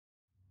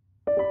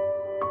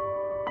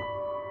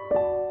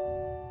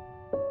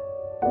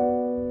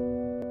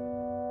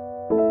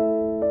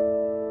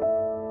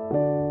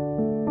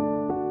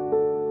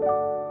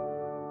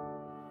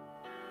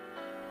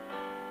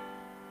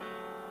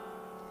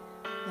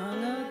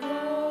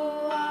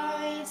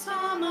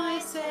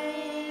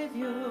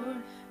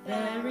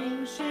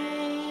bearing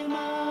shame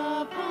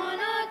upon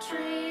a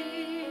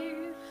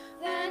tree.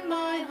 Then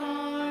my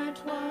heart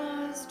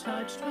was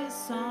touched with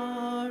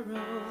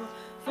sorrow,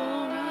 for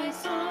I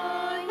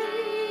saw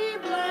he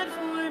bled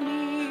for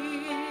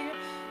me.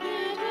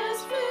 It is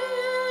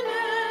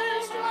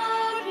finished,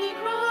 loud he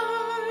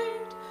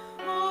cried.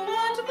 Oh,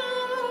 what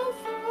love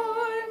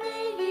for me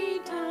he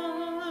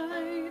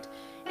died.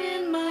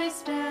 In my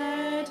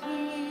stead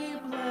he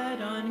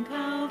bled on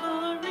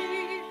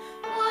Calvary.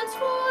 Once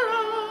for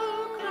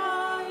all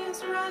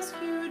Christ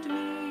rescued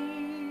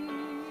me.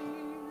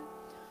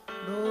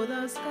 Though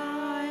the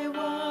sky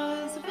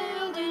was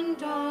veiled in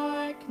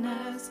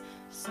darkness,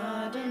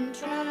 sudden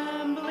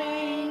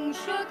trembling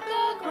shook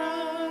the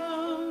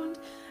ground,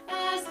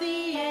 as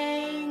the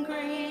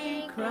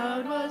angry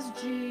crowd was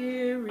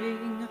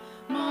jeering,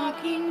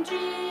 mocking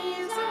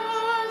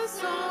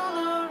Jesus all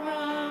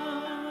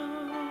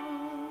around.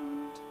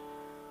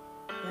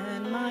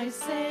 Then my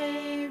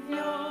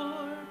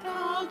Savior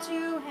called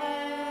to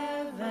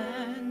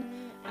heaven,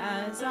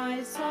 as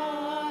I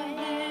saw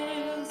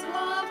his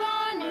love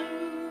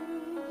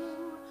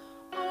anew.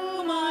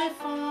 Oh, my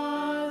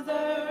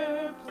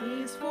Father,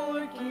 please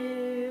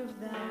forgive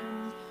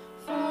them,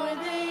 for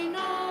they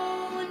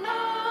know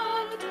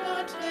not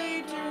what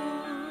they do.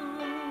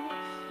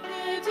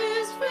 It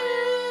is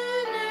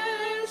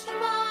finished,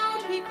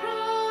 loud he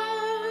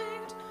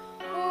cried.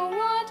 Oh,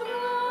 what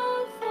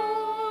love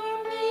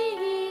for me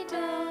he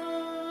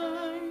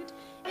died.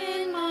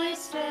 In my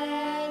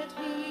stead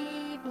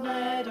he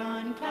bled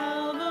on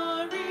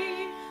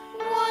Calvary.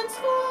 Once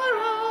for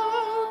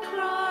all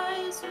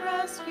Christ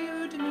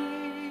rescued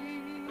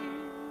me.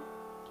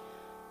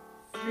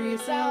 Free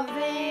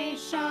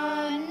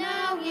salvation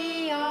now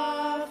he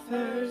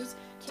offers.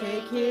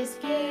 Take his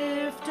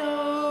gift,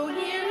 oh,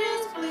 hear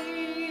his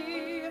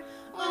plea.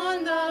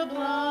 On the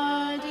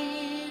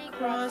bloody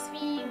cross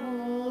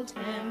behold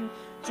him,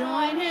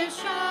 join his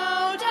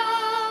shout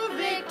of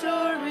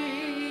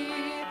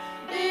victory.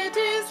 It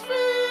is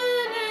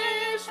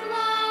finished,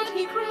 loud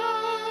he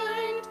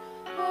cried.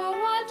 Oh,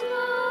 what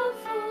love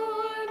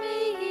for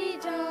me he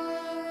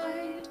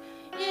died.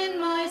 In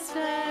my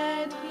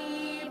stead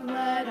he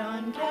bled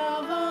on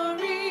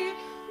Calvary.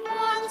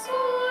 Once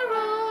for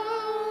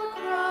all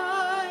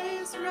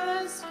Christ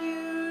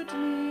rescued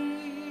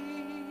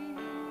me.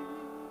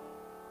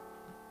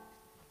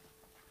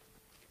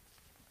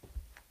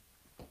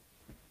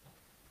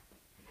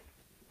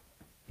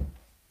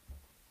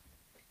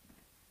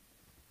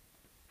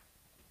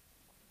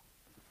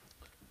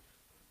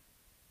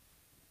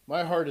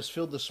 My heart is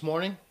filled this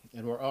morning,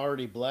 and we're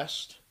already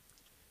blessed,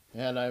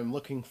 and I'm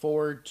looking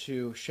forward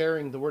to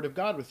sharing the Word of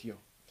God with you.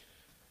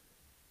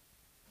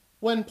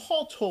 When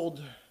Paul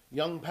told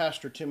young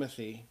Pastor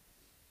Timothy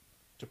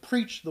to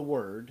preach the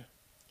Word,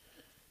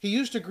 he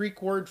used a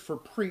Greek word for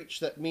preach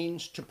that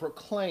means to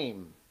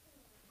proclaim,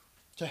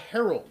 to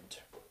herald.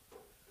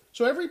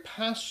 So every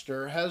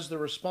pastor has the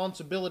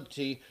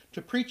responsibility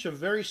to preach a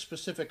very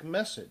specific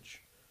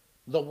message.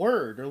 The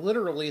Word, or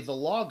literally the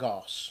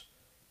Logos,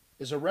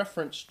 is a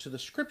reference to the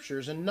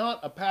Scriptures and not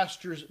a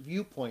pastor's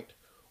viewpoint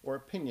or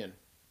opinion.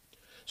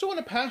 So when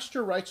a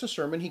pastor writes a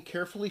sermon, he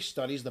carefully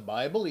studies the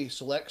Bible, he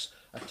selects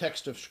a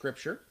text of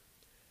Scripture,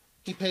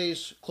 he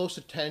pays close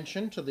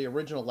attention to the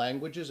original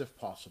languages if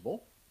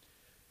possible,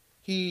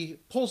 he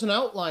pulls an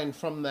outline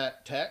from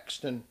that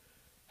text and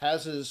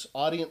has his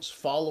audience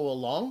follow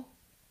along,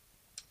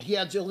 he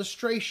adds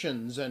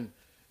illustrations and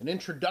an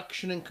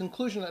introduction and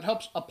conclusion that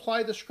helps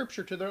apply the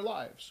Scripture to their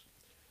lives.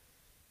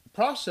 The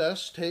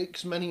process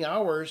takes many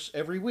hours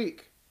every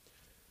week.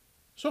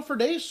 So for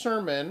today's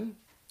sermon,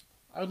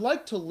 I would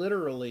like to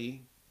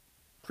literally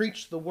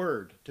preach the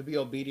Word to be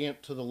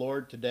obedient to the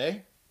Lord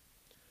today.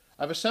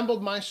 I've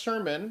assembled my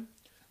sermon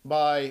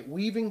by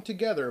weaving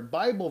together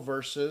Bible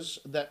verses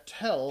that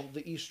tell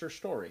the Easter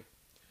story.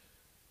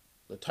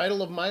 The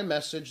title of my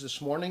message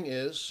this morning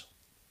is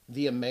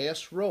The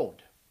Emmaus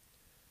Road.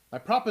 My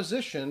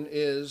proposition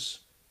is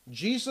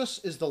Jesus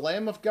is the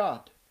Lamb of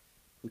God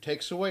who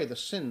takes away the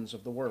sins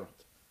of the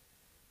world.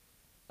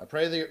 I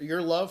pray that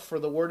your love for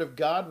the Word of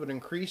God would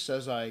increase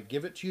as I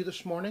give it to you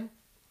this morning.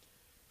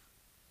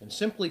 And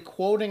simply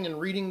quoting and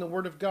reading the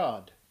Word of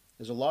God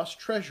is a lost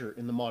treasure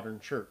in the modern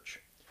church.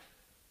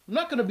 I'm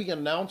not going to be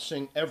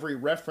announcing every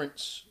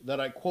reference that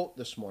I quote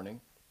this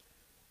morning,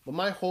 but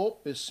my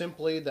hope is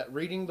simply that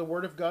reading the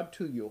Word of God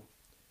to you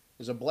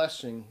is a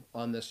blessing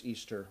on this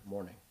Easter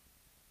morning.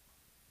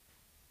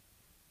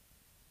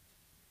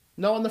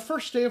 Now, on the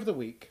first day of the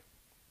week,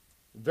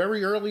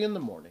 very early in the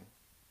morning,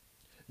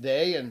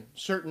 they and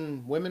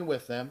certain women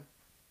with them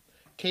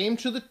came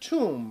to the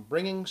tomb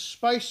bringing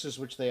spices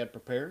which they had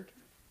prepared.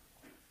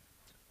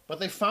 But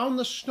they found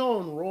the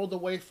stone rolled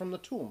away from the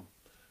tomb.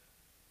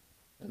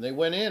 And they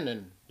went in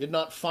and did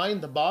not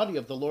find the body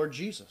of the Lord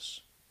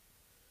Jesus.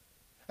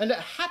 And it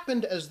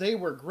happened as they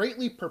were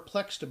greatly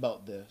perplexed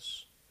about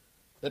this,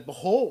 that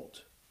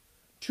behold,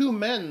 two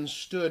men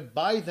stood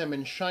by them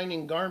in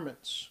shining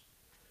garments.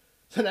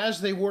 Then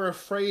as they were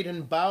afraid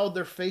and bowed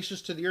their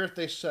faces to the earth,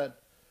 they said,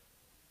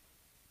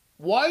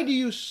 Why do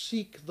you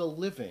seek the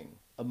living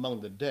among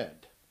the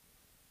dead?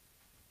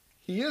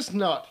 He is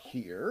not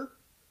here,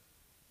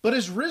 but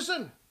is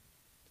risen.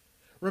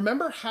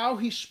 Remember how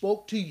he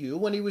spoke to you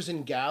when he was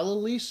in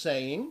Galilee,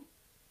 saying,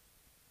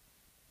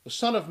 the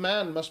Son of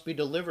Man must be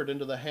delivered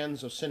into the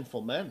hands of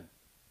sinful men,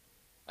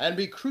 and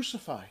be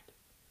crucified,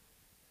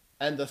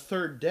 and the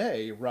third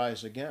day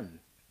rise again.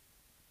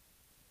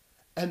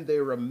 And they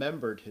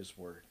remembered his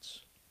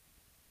words.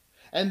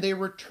 And they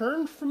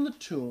returned from the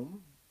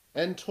tomb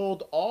and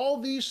told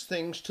all these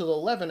things to the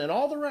 11 and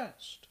all the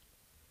rest.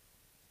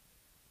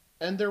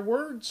 And their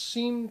words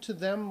seemed to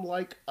them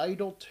like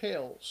idle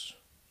tales,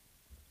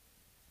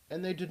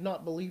 and they did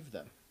not believe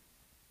them.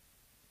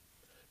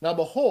 Now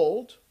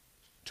behold,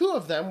 2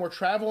 of them were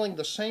traveling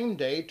the same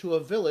day to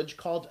a village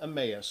called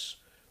Emmaus,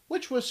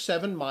 which was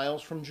 7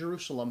 miles from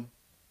Jerusalem.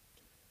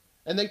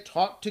 And they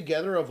talked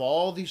together of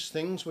all these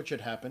things which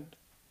had happened.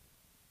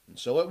 And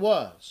so it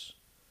was,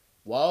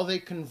 while they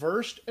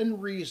conversed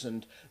and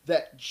reasoned,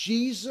 that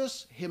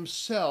Jesus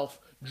himself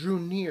drew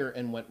near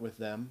and went with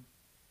them.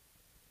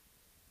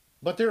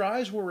 But their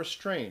eyes were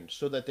restrained,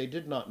 so that they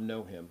did not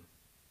know him.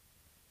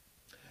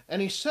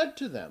 And he said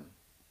to them,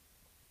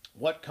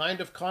 what kind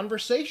of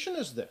conversation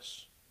is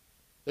this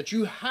that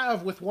you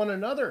have with one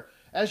another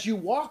as you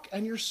walk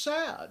and you're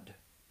sad?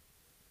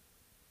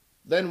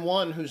 Then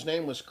one, whose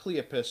name was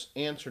Cleopas,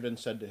 answered and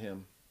said to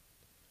him,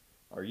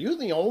 are you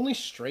the only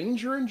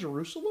stranger in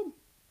Jerusalem?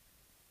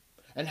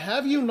 And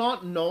have you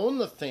not known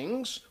the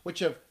things which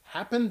have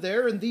happened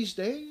there in these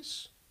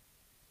days?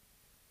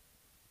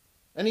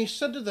 And he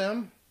said to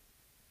them,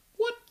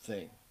 what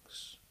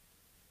things?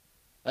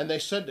 And they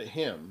said to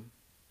him,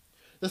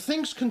 the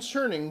things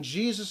concerning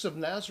Jesus of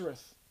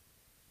Nazareth,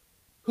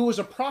 who was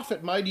a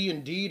prophet mighty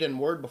in deed and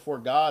word before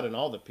God and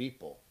all the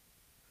people,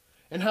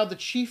 and how the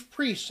chief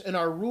priests and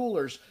our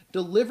rulers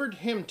delivered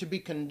him to be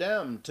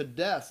condemned to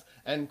death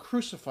and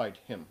crucified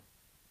him.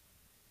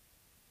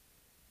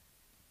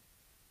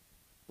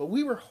 But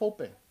we were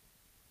hoping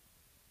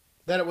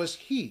that it was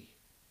he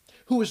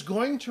who was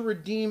going to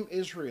redeem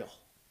Israel.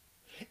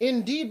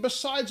 Indeed,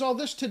 besides all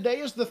this, today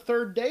is the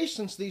 3rd day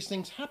since these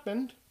things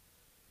happened.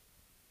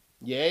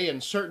 Yea,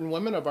 and certain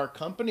women of our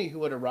company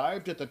who had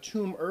arrived at the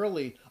tomb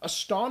early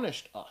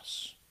astonished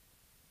us.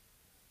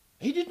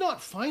 He did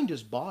not find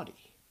his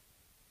body,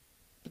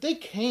 but they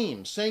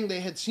came, saying they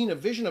had seen a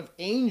vision of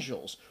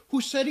angels who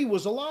said he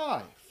was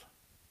alive.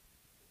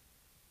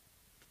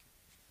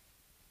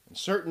 And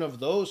certain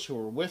of those who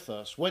were with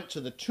us went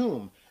to the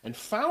tomb and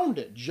found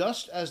it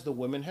just as the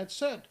women had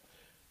said,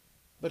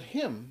 but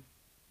him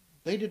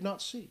they did not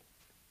see.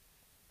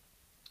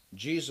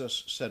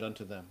 Jesus said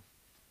unto them,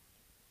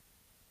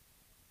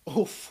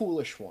 O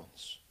foolish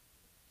ones,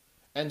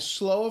 and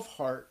slow of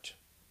heart,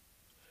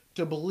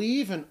 to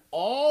believe in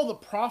all the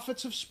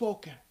prophets have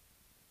spoken.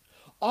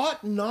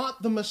 Ought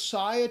not the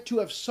Messiah to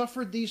have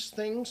suffered these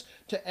things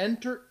to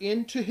enter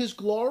into his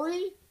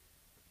glory?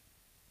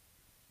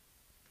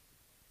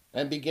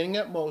 And beginning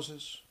at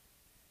Moses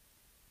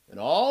and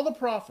all the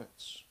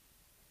prophets,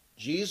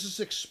 Jesus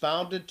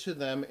expounded to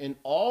them in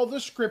all the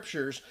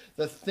scriptures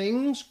the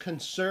things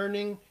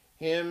concerning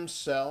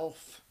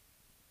himself.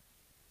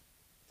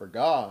 For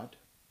God,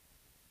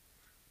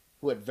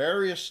 who at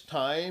various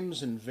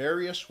times and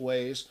various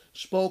ways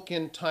spoke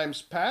in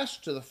times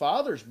past to the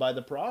fathers by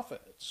the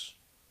prophets,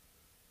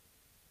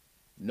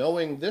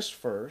 knowing this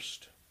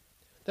first,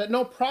 that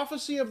no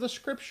prophecy of the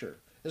Scripture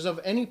is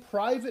of any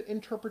private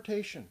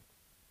interpretation.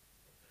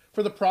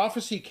 For the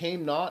prophecy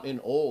came not in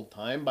old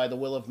time by the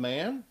will of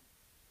man,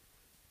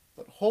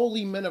 but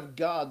holy men of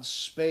God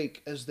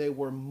spake as they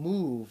were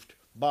moved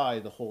by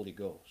the Holy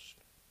Ghost.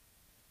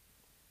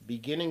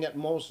 Beginning at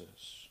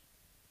Moses,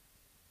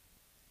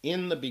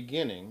 in the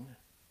beginning,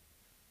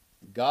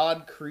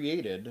 God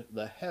created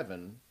the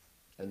heaven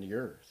and the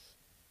earth.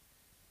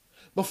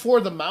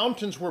 Before the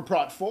mountains were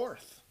brought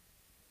forth,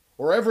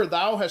 or ever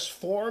thou hast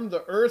formed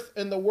the earth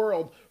and the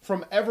world,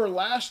 from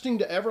everlasting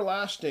to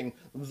everlasting,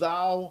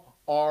 thou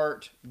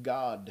art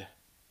God.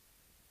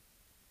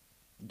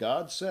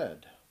 God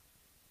said,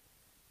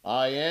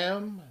 I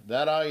am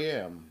that I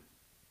am.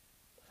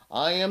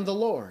 I am the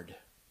Lord.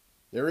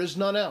 There is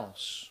none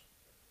else.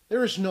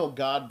 There is no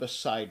God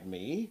beside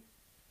me.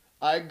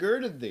 I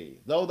girded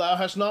thee, though thou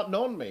hast not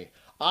known me.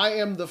 I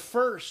am the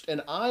first,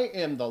 and I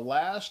am the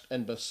last,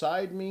 and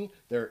beside me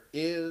there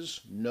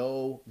is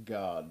no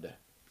God.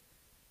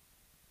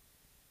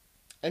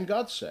 And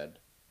God said,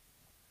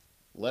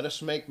 let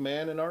us make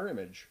man in our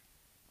image,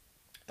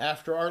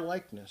 after our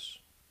likeness,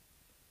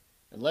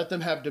 and let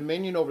them have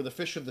dominion over the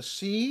fish of the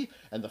sea,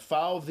 and the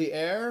fowl of the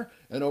air,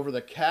 and over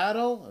the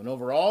cattle, and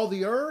over all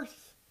the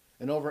earth,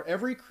 and over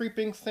every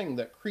creeping thing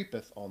that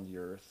creepeth on the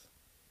earth.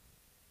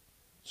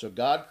 So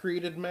God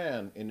created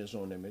man in his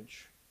own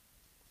image.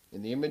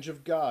 In the image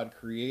of God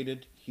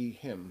created he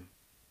him.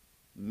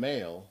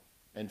 Male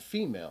and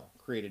female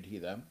created he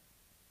them.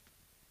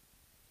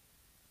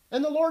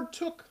 And the Lord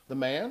took the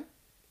man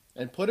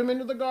and put him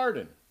into the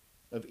garden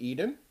of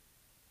Eden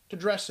to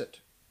dress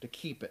it, to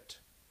keep it.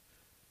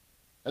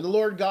 And the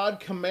Lord God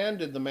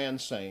commanded the man,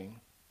 saying,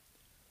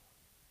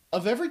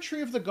 Of every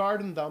tree of the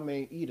garden thou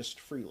may eatest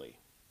freely,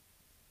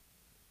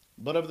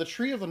 but of the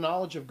tree of the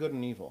knowledge of good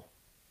and evil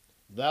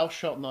thou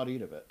shalt not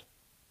eat of it.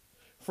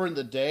 For in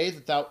the day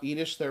that thou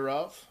eatest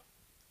thereof,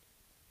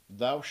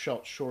 thou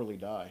shalt surely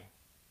die.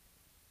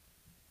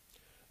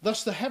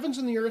 Thus the heavens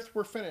and the earth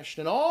were finished,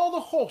 and all the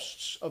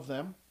hosts of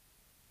them.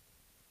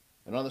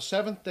 And on the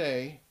seventh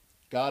day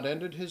God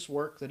ended his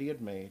work that he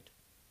had made,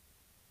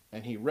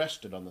 and he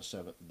rested on the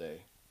seventh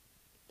day.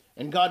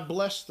 And God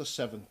blessed the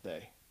seventh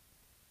day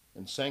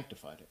and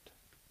sanctified it.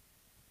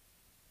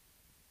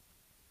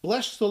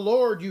 Bless the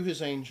Lord, you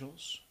his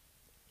angels,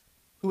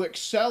 who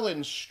excel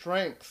in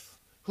strength,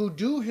 who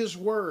do his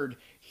word,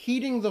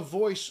 heeding the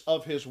voice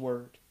of his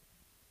word.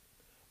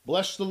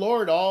 Bless the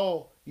Lord,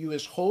 all you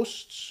his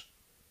hosts,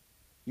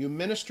 you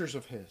ministers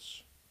of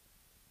his,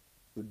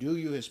 who do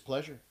you his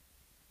pleasure.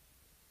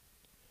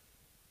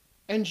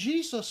 And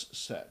Jesus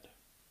said,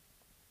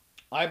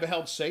 I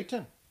beheld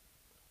Satan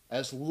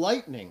as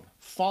lightning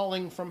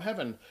falling from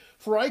heaven.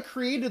 For I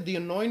created the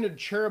anointed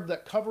cherub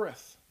that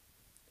covereth,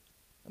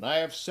 and I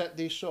have set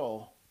thee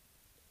so.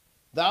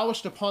 Thou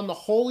wast upon the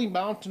holy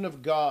mountain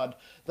of God.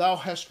 Thou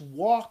hast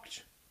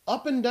walked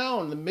up and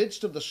down the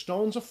midst of the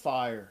stones of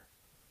fire.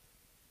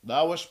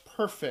 Thou wast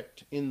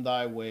perfect in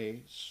thy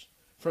ways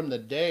from the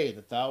day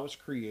that thou wast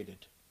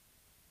created,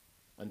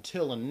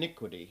 until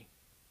iniquity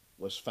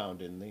was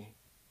found in thee.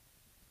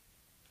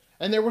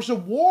 And there was a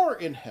war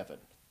in heaven.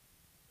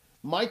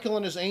 Michael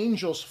and his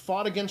angels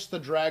fought against the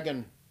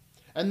dragon,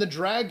 and the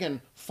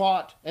dragon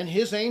fought and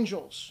his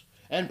angels,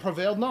 and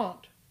prevailed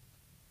not.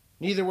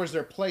 Neither was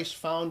their place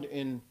found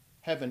in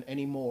heaven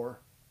any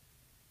more.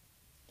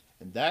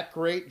 And that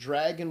great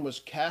dragon was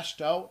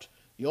cast out,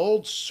 the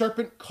old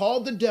serpent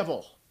called the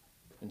devil,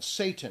 and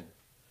Satan,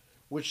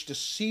 which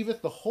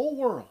deceiveth the whole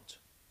world.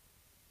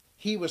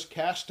 He was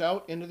cast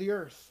out into the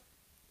earth,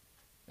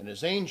 and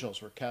his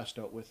angels were cast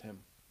out with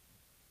him.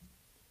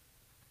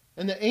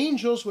 And the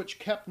angels which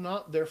kept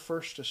not their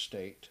first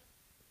estate,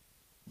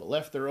 but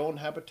left their own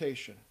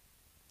habitation,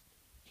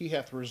 he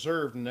hath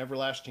reserved in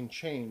everlasting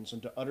chains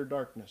unto utter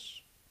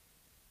darkness,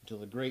 until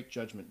the great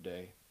judgment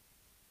day.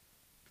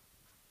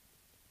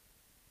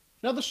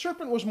 Now the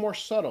serpent was more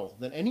subtle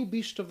than any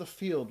beast of the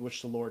field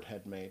which the Lord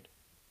had made.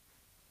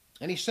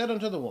 And he said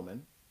unto the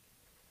woman,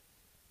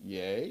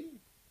 Yea,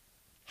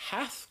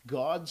 hath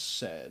God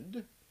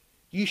said,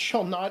 Ye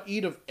shall not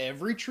eat of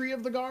every tree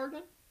of the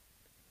garden?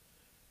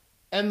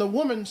 And the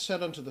woman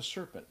said unto the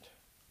serpent,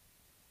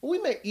 We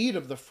may eat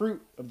of the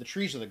fruit of the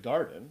trees of the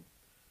garden,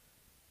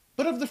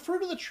 but of the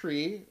fruit of the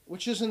tree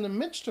which is in the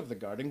midst of the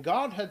garden,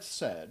 God hath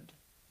said,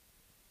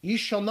 Ye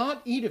shall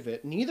not eat of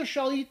it, neither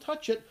shall ye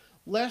touch it,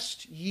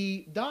 lest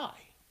ye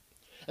die.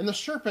 And the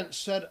serpent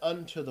said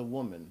unto the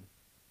woman,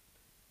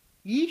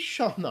 Ye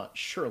shall not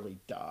surely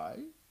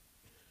die.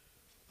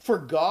 For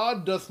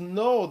God doth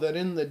know that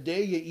in the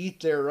day ye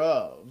eat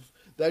thereof,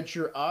 that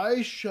your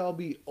eyes shall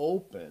be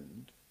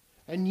opened,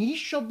 and ye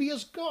shall be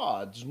as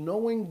gods,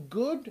 knowing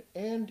good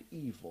and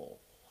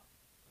evil.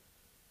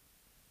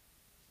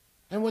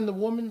 And when the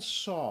woman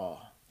saw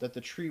that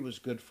the tree was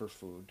good for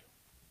food,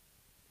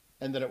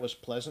 and that it was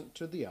pleasant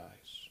to the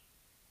eyes,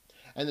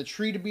 and the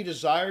tree to be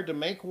desired to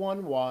make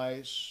one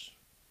wise,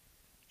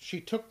 she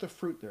took the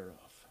fruit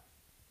thereof,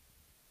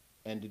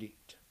 and did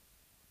eat,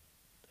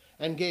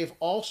 and gave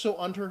also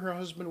unto her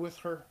husband with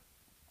her,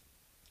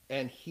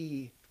 and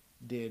he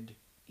did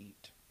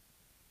eat.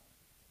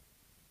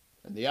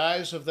 And the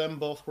eyes of them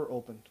both were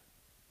opened,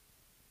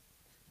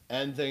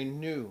 and they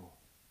knew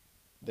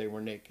they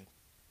were naked.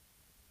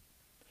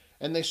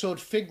 And they sewed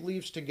fig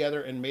leaves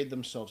together and made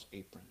themselves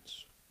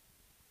aprons.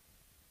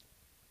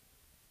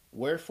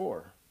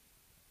 Wherefore,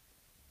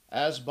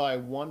 as by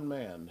one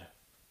man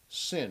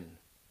sin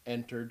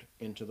entered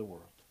into the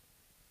world,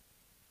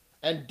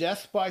 and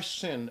death by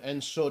sin,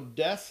 and so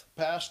death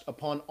passed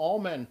upon all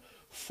men,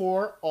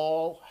 for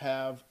all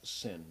have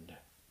sinned.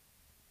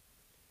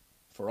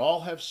 For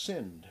all have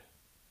sinned,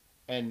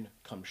 and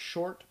come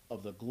short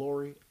of the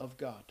glory of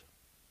God.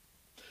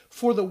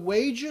 For the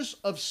wages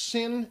of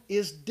sin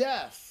is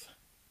death.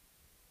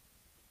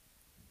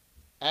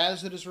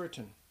 As it is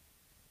written,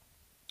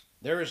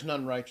 There is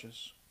none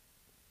righteous,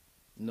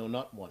 no,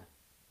 not one.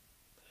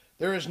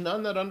 There is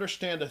none that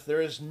understandeth,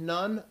 there is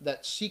none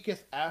that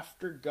seeketh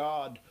after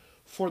God.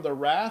 For the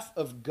wrath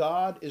of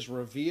God is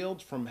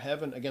revealed from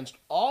heaven against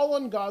all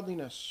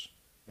ungodliness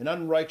and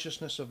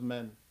unrighteousness of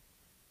men,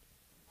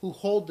 who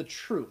hold the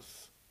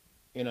truth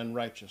in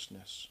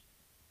unrighteousness.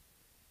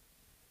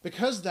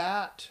 Because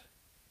that,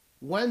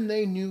 when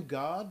they knew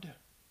God,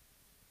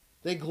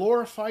 they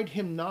glorified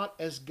him not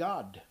as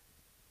God,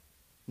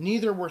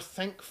 neither were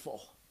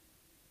thankful,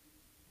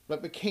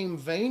 but became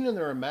vain in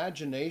their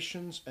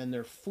imaginations, and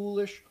their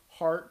foolish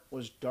heart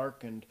was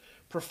darkened.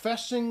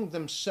 Professing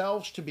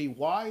themselves to be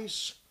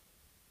wise,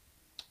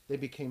 they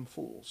became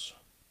fools.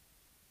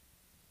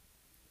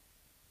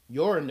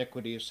 Your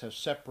iniquities have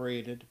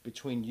separated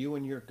between you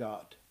and your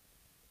God,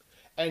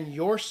 and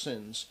your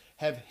sins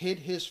have hid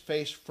his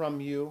face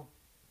from you,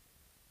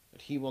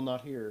 but he will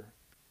not hear.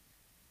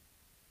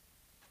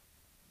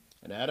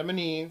 And Adam and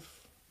Eve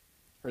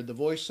heard the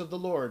voice of the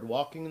Lord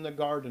walking in the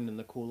garden in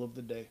the cool of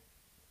the day.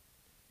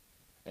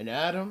 And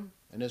Adam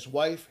and his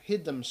wife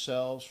hid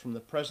themselves from the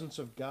presence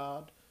of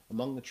God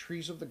among the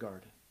trees of the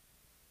garden.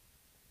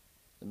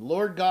 And the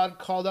Lord God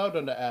called out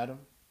unto Adam,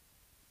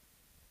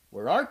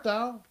 Where art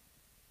thou?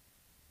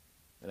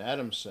 And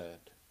Adam said,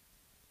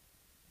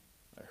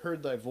 I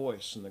heard thy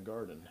voice in the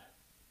garden.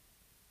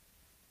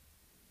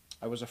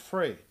 I was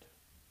afraid,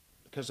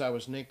 because I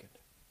was naked.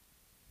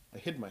 I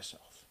hid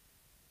myself.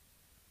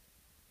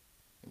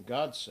 And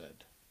God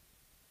said,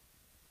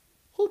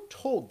 Who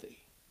told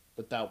thee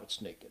that thou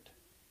wast naked?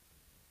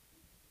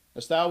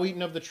 Hast thou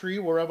eaten of the tree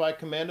whereof I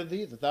commanded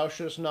thee that thou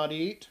shouldest not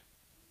eat?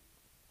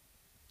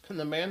 And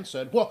the man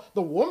said, Well,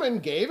 the woman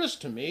gave us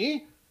to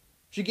me.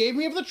 She gave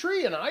me of the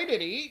tree, and I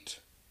did eat.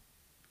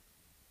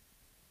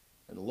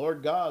 And the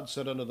Lord God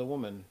said unto the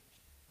woman,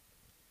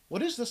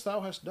 What is this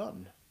thou hast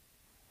done?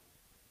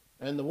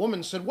 And the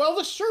woman said, Well,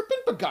 the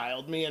serpent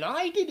beguiled me, and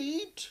I did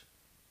eat.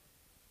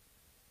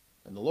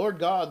 And the Lord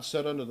God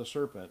said unto the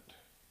serpent,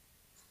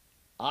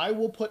 I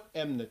will put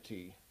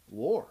enmity,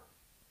 war,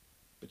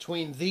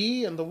 between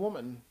thee and the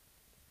woman,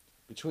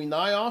 between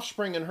thy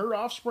offspring and her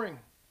offspring.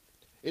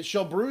 It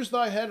shall bruise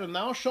thy head, and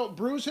thou shalt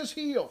bruise his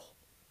heel.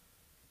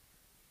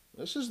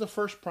 This is the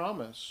first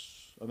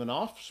promise of an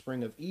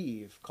offspring of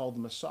Eve called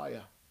the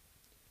Messiah,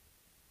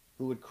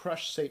 who would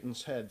crush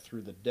Satan's head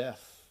through the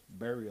death,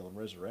 burial, and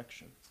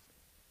resurrection.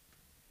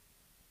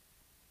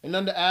 And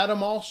unto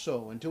Adam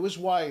also, and to his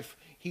wife,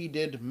 he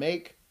did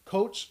make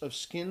coats of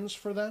skins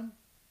for them,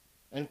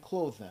 and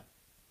clothe them.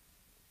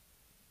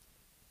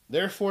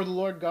 Therefore the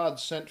Lord God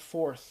sent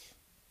forth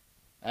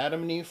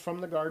Adam and Eve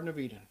from the Garden of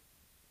Eden,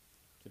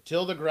 to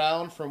till the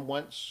ground from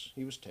whence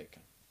he was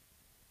taken.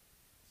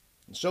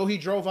 And so he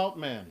drove out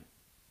man,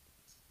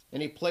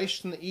 and he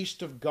placed in the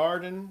east of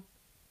garden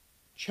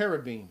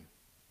cherubim,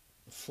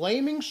 a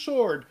flaming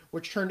sword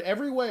which turned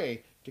every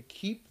way to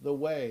keep the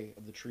way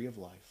of the tree of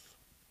life.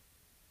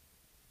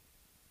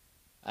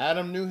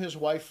 Adam knew his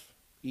wife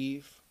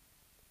Eve,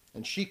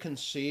 and she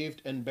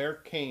conceived and bare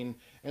Cain,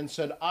 and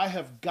said, I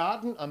have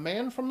gotten a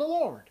man from the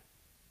Lord.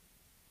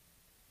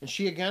 And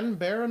she again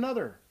bare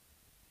another,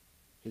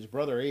 his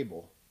brother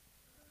Abel.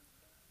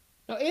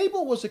 Now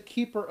Abel was a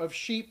keeper of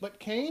sheep, but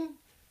Cain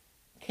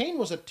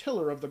was a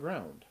tiller of the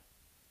ground.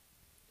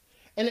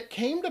 And it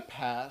came to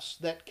pass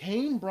that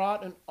Cain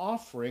brought an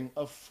offering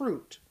of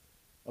fruit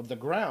of the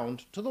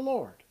ground to the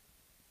Lord.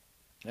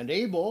 And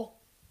Abel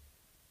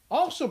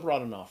also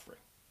brought an offering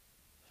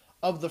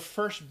of the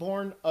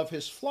firstborn of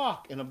his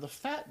flock and of the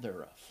fat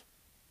thereof.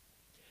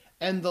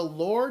 And the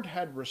Lord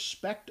had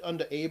respect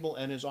unto Abel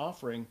and his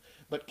offering,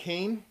 but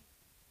Cain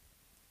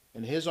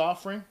and his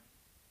offering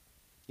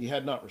he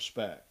had not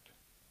respect.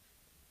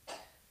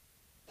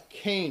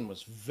 Cain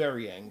was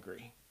very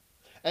angry,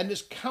 and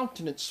his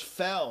countenance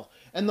fell.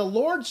 And the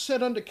Lord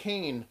said unto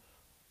Cain,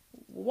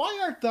 Why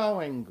art thou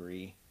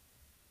angry?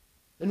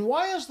 And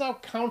why is thy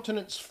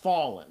countenance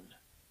fallen?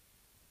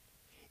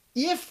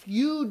 If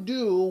you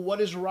do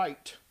what is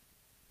right,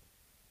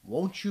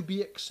 won't you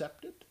be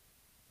accepted?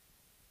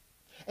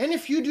 And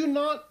if you do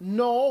not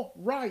know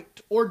right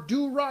or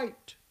do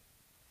right,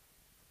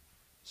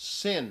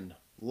 sin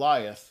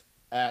lieth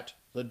at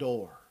the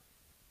door.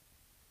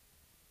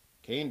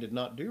 Cain did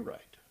not do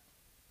right,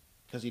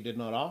 because he did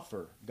not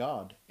offer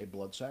God a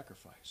blood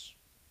sacrifice.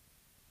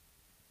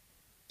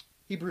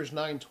 Hebrews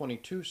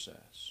 9:22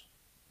 says,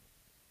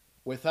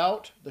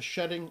 Without the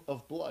shedding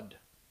of blood,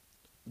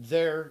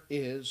 there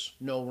is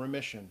no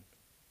remission,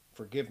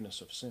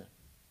 forgiveness of sin.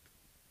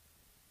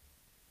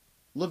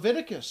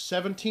 Leviticus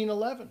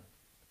 17:11,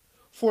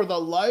 For the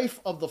life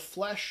of the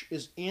flesh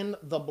is in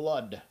the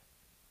blood,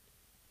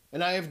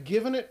 and I have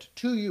given it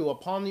to you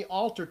upon the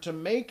altar to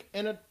make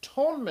an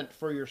atonement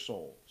for your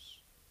souls.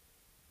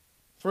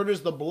 For it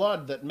is the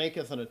blood that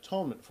maketh an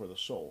atonement for the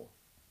soul.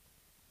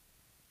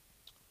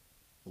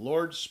 The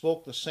Lord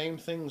spoke the same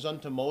things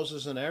unto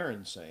Moses and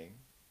Aaron, saying,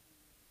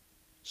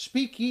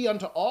 Speak ye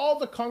unto all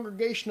the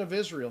congregation of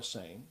Israel,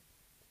 saying,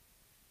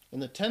 In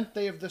the 10th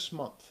day of this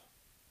month,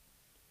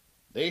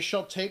 they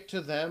shall take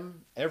to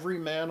them every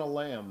man a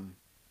lamb,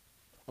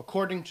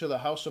 according to the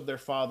house of their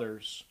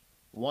fathers,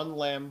 1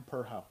 lamb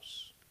per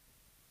house.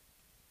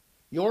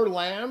 Your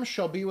lamb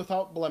shall be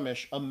without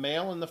blemish, a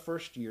male in the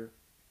first year.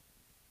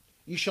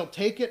 Ye shall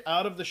take it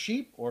out of the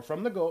sheep or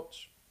from the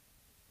goats,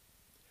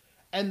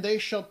 and they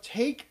shall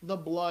take the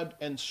blood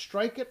and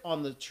strike it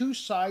on the 2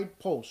 side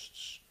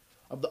posts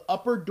of the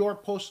upper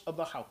doorposts of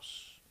the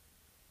house,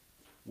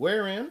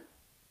 wherein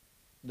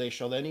they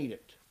shall then eat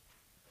it.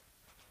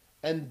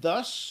 And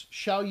thus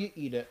shall ye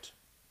eat it,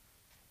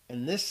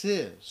 and this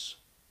is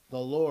the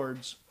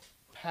Lord's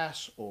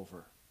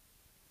Passover.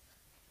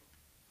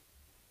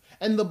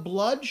 And the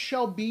blood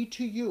shall be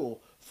to you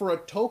for a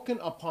token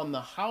upon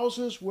the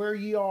houses where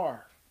ye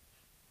are.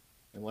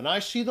 And when I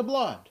see the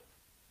blood,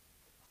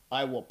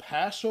 I will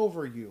pass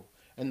over you,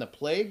 and the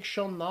plague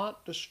shall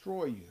not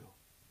destroy you,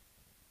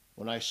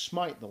 when I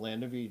smite the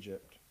land of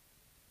Egypt.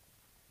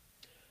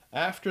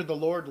 After the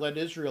Lord led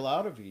Israel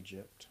out of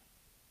Egypt,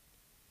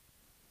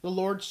 the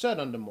Lord said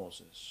unto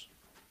Moses,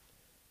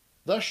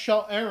 Thus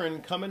shall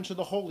Aaron come into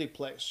the holy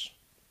place,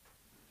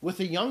 with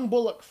a young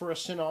bullock for a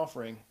sin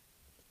offering,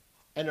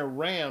 and a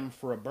ram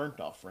for a burnt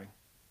offering.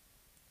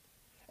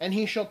 And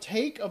he shall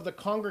take of the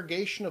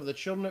congregation of the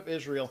children of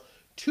Israel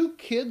 2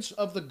 kids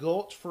of the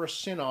goats for a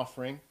sin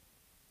offering,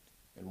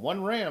 and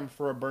 1 ram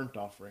for a burnt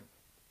offering.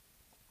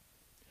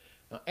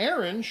 Now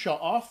Aaron shall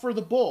offer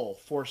the bull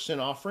for a sin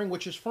offering,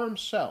 which is for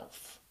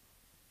himself,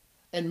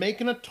 and make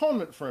an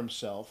atonement for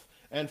himself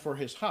and for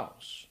his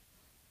house.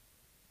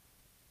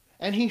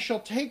 And he shall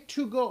take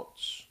 2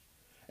 goats,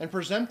 and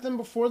present them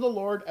before the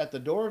Lord at the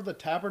door of the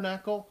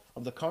tabernacle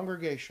of the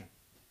congregation.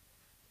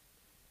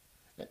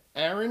 And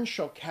Aaron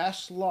shall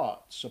cast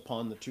lots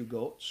upon the 2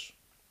 goats,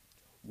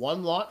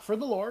 1 lot for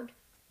the Lord,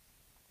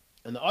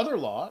 and the other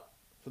lot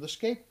for the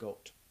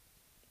scapegoat.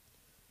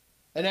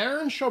 And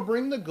Aaron shall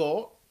bring the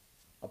goat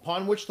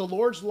upon which the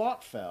Lord's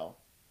lot fell,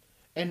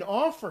 and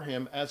offer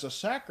him as a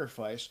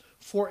sacrifice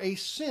for a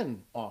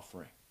sin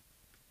offering.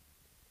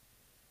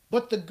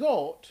 But the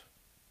goat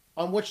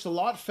on which the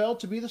lot fell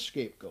to be the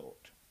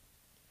scapegoat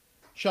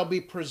shall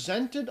be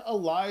presented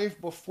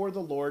alive before the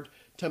Lord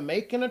to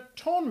make an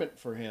atonement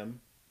for him,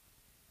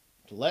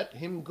 to let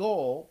him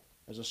go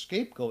as a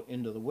scapegoat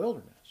into the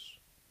wilderness.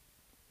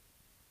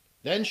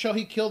 Then shall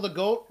he kill the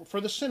goat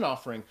for the sin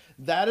offering,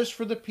 that is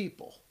for the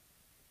people,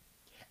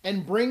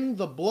 and bring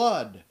the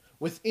blood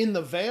within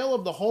the veil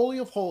of the Holy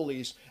of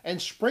Holies, and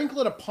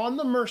sprinkle it upon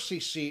the mercy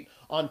seat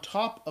on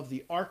top of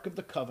the Ark of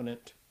the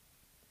Covenant.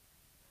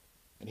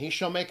 And he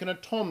shall make an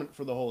atonement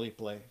for the holy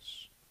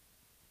place,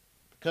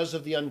 because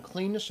of the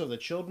uncleanness of the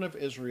children of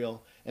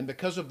Israel, and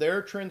because of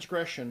their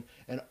transgression,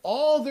 and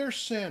all their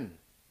sin.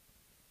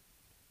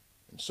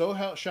 And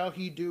so shall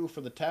he do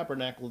for the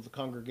tabernacle of the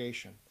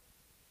congregation,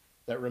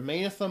 that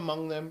remaineth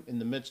among them in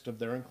the midst of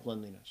their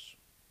uncleanness.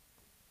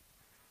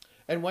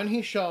 And when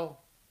he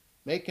shall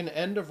make an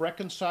end of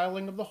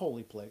reconciling of the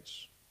holy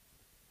place,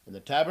 in the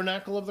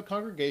tabernacle of the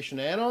congregation,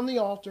 and on the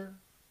altar,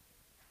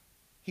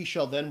 he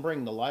shall then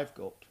bring the live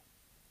goat.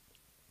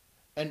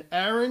 And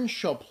Aaron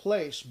shall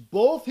place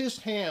both his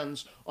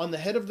hands on the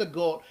head of the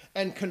goat,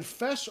 and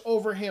confess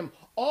over him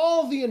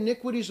all the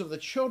iniquities of the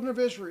children of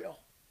Israel,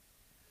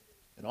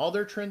 and all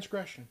their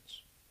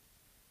transgressions,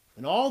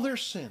 and all their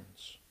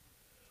sins.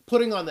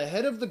 Putting on the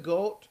head of the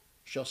goat,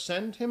 shall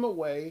send him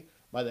away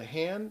by the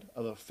hand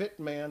of a fit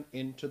man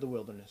into the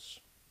wilderness.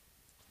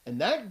 And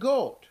that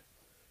goat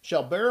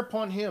shall bear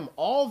upon him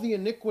all the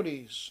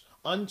iniquities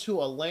unto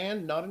a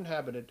land not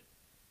inhabited,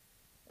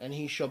 and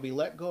he shall be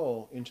let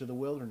go into the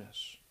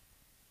wilderness.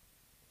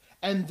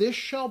 And this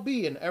shall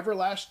be an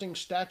everlasting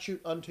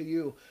statute unto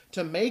you,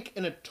 to make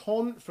an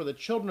atonement for the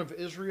children of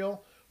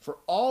Israel for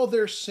all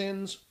their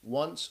sins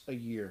once a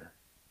year.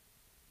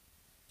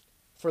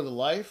 For the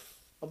life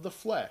of the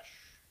flesh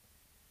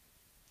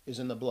is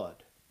in the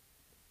blood.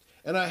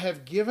 And I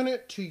have given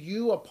it to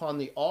you upon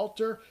the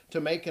altar to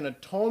make an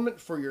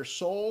atonement for your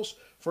souls,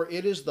 for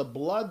it is the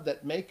blood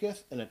that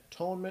maketh an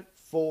atonement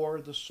for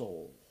the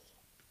soul.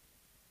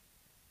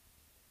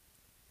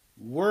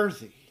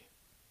 Worthy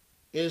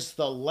is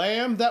the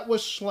Lamb that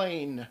was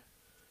slain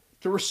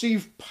to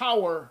receive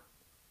power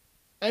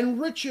and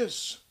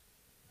riches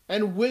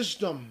and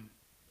wisdom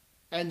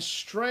and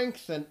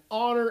strength and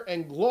honor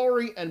and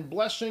glory and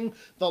blessing,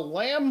 the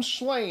Lamb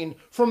slain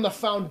from the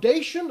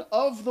foundation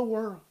of the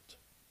world.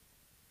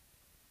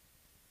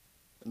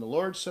 And the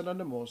Lord said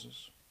unto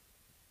Moses,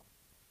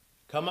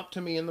 Come up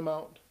to me in the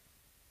mount,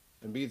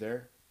 and be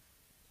there.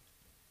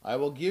 I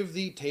will give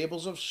thee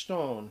tables of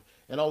stone,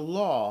 and a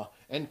law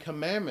and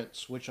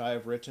commandments which I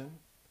have written,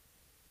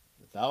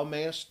 that thou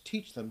mayest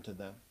teach them to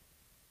them.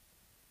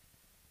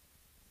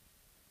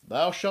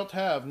 Thou shalt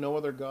have no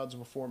other gods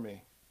before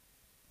me.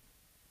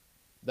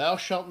 Thou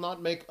shalt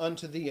not make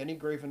unto thee any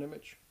graven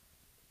image.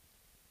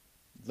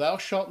 Thou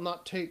shalt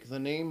not take the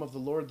name of the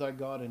Lord thy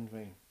God in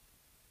vain.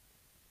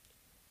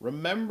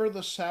 Remember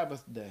the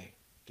Sabbath day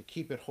to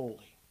keep it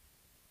holy.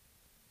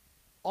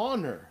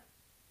 Honor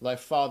thy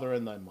father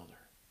and thy mother.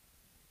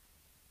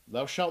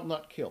 Thou shalt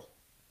not kill.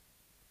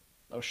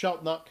 Thou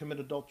shalt not commit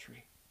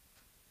adultery.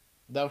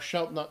 Thou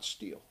shalt not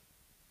steal.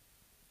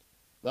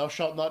 Thou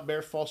shalt not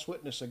bear false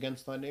witness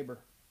against thy neighbor.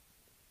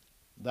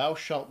 Thou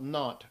shalt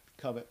not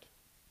covet.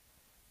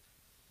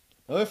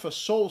 Now if a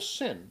soul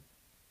sin,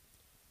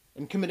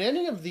 and commit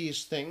any of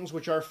these things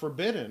which are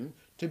forbidden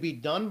to be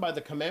done by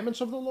the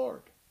commandments of the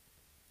Lord,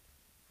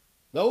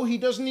 though he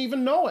doesn't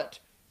even know it,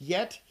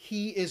 yet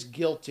he is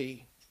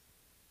guilty,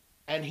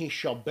 and he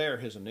shall bear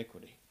his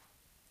iniquity.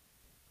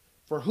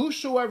 For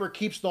whosoever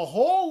keeps the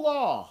whole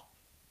law,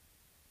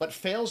 but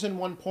fails in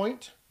one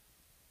point,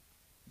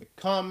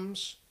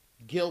 becomes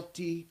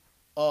guilty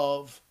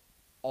of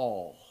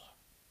all.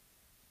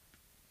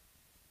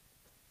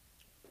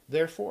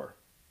 Therefore,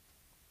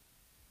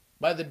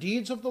 by the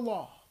deeds of the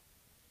law,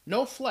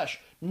 no flesh,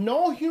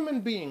 no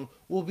human being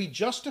will be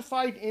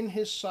justified in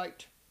his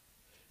sight,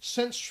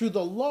 since through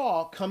the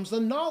law comes the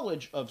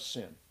knowledge of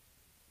sin.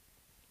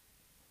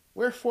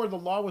 Wherefore the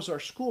law was our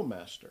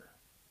schoolmaster,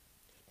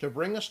 to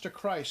bring us to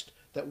Christ,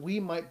 that we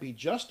might be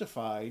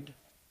justified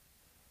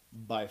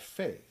by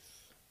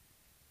faith.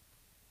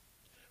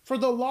 For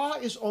the law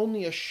is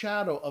only a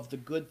shadow of the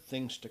good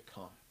things to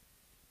come,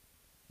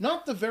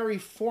 not the very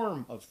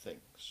form of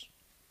things.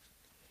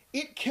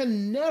 It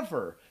can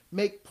never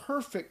make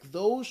perfect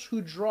those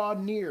who draw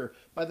near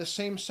by the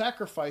same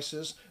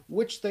sacrifices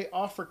which they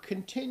offer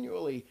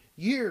continually,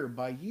 year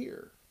by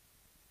year.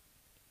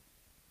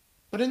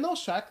 But in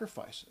those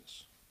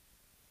sacrifices,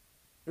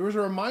 there was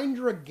a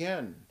reminder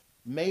again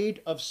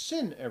made of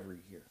sin every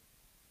year.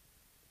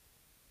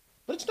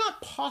 But it's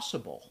not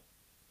possible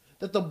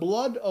that the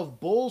blood of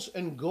bulls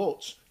and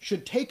goats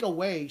should take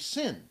away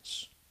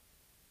sins.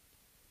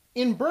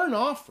 In burnt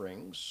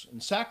offerings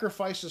and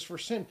sacrifices for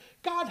sin,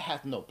 God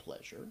hath no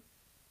pleasure.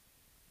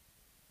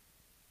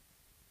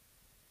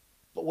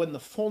 But when the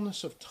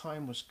fullness of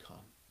time was come,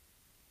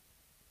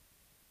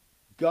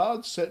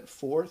 God sent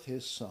forth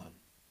his Son,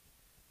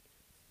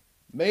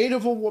 made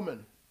of a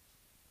woman,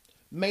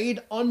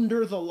 made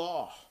under the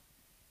law,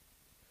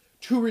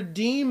 to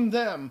redeem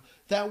them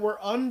that were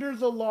under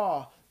the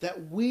law,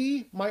 that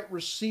we might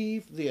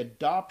receive the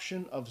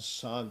adoption of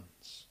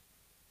sons.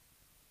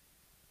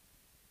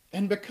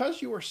 And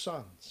because you are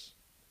sons,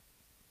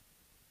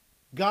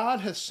 God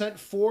hath sent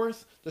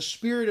forth the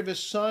Spirit of his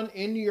Son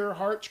into your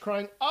hearts,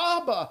 crying,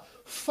 Abba,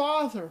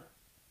 Father.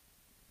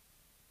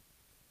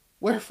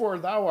 Wherefore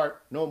thou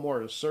art no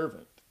more a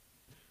servant,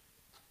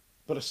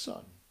 but a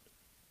son.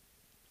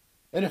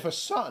 And if a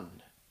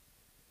son,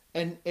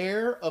 an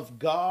heir of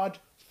God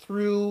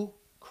through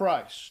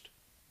Christ,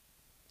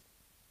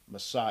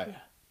 Messiah.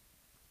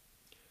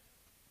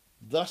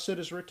 Thus it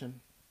is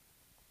written,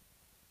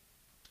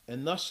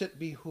 and thus it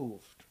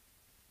behooved,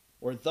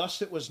 or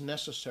thus it was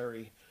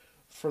necessary,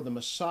 for the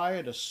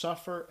Messiah to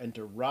suffer and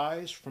to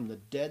rise from the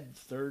dead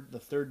the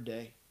third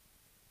day,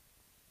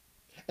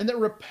 and that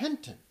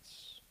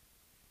repentance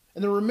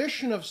and the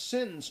remission of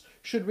sins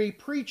should be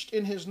preached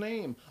in his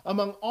name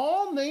among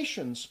all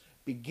nations,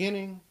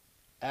 beginning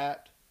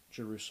at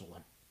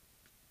Jerusalem.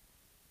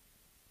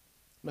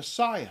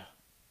 Messiah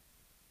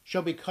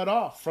shall be cut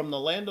off from the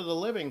land of the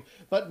living,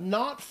 but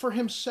not for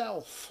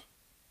himself,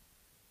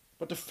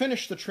 but to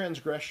finish the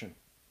transgression,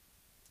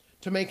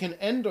 to make an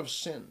end of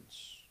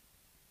sins,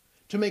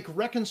 to make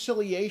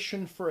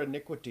reconciliation for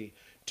iniquity,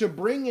 to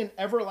bring in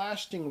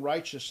everlasting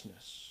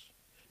righteousness,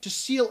 to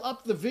seal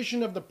up the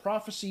vision of the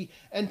prophecy,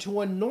 and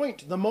to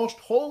anoint the most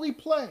holy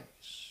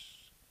place.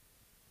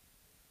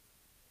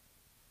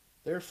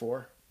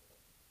 Therefore,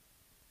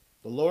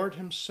 the Lord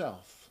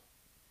himself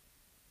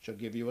shall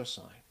give you a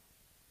sign.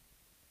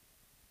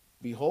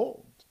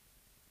 Behold,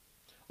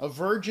 a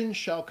virgin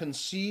shall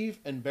conceive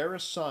and bear a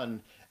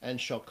son, and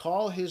shall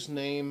call his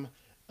name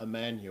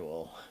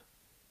Emmanuel.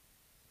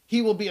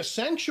 He will be a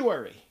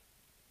sanctuary,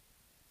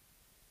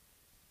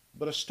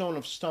 but a stone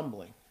of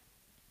stumbling,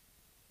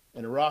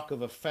 and a rock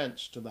of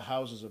offense to the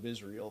houses of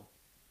Israel,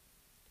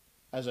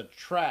 as a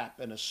trap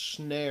and a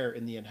snare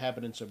in the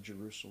inhabitants of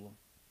Jerusalem.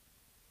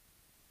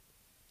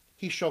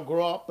 He shall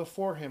grow up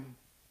before him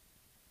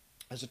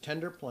as a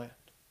tender plant,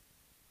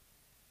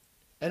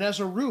 and as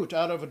a root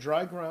out of a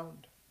dry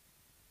ground.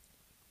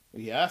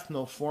 He hath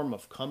no form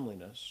of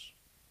comeliness,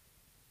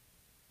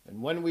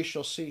 and when we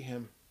shall see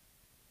him,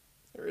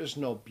 there is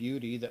no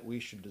beauty that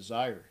we should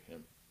desire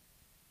him.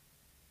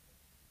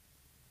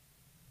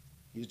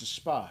 He is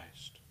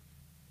despised,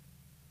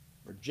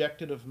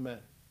 rejected of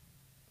men,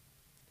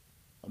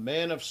 a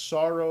man of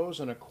sorrows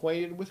and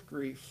acquainted with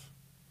grief,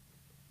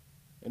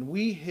 and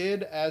we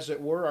hid, as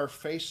it were, our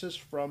faces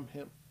from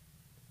him.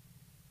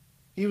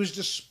 He was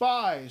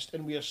despised,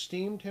 and we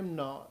esteemed him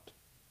not.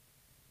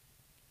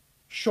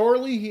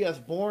 Surely he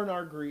hath borne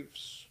our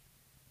griefs,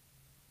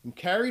 and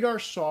carried our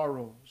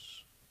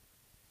sorrows.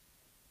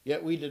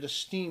 Yet we did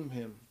esteem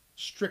him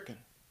stricken,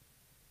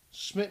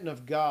 smitten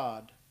of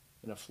God,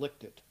 and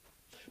afflicted.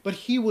 But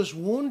he was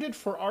wounded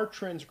for our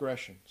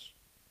transgressions.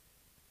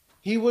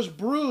 He was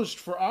bruised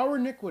for our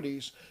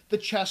iniquities. The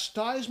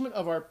chastisement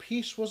of our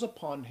peace was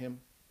upon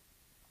him.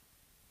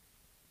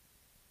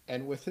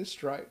 And with his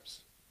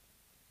stripes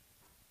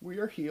we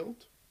are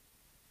healed.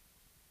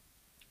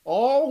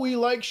 All we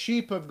like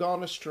sheep have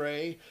gone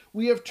astray.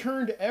 We have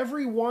turned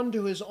every one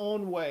to his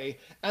own way,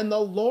 and the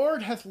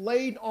Lord hath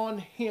laid on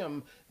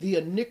him the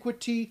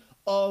iniquity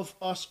of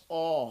us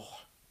all.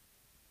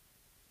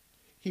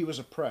 He was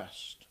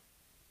oppressed.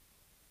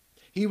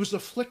 He was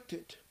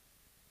afflicted.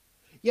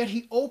 Yet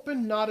he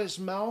opened not his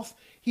mouth.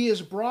 He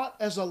is brought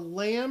as a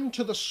lamb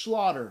to the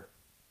slaughter,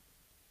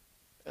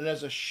 and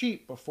as a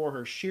sheep before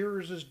her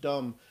shearers is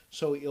dumb,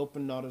 so he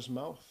opened not his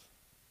mouth.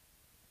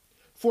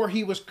 For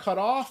he was cut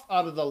off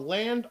out of the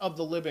land of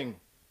the living.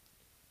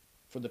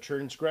 For the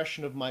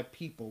transgression of my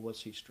people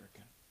was he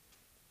stricken.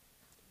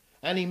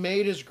 And he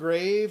made his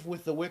grave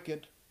with the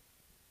wicked,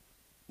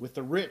 with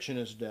the rich in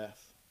his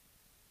death,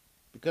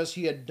 because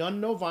he had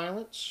done no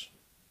violence,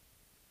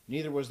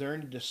 neither was there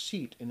any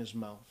deceit in his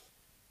mouth.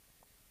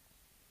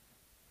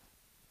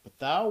 But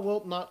thou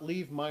wilt not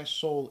leave my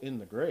soul in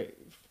the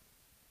grave.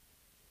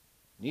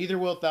 neither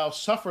wilt thou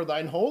suffer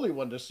thine Holy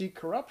One to see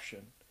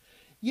corruption.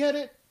 Yet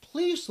it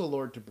pleased the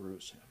Lord to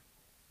bruise him.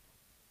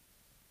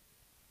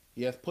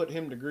 He hath put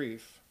him to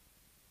grief.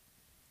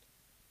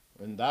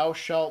 And thou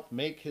shalt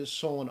make his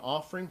soul an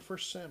offering for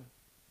sin.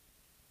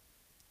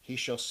 He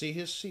shall see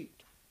his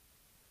seat.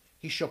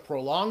 He shall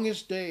prolong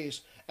his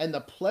days, and the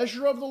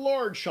pleasure of the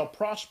Lord shall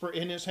prosper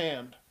in his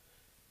hand.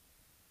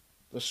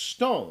 The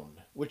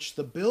stone which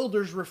the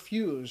builders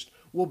refused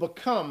will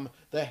become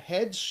the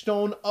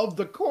headstone of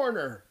the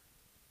corner.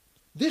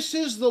 This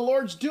is the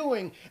Lord's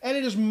doing, and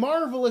it is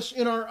marvelous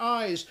in our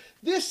eyes.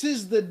 This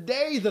is the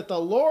day that the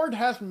Lord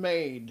hath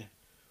made.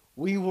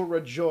 We will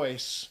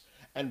rejoice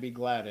and be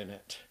glad in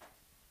it.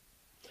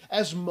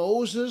 As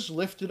Moses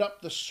lifted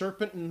up the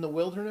serpent in the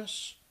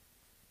wilderness,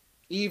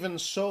 even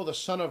so the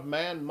Son of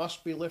Man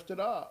must be lifted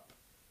up,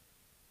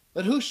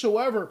 that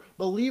whosoever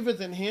believeth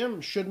in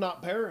him should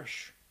not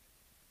perish,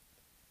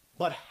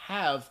 but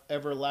have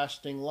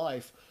everlasting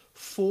life.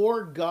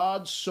 For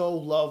God so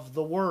loved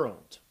the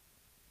world.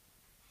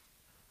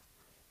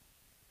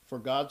 For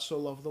God so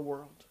loved the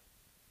world,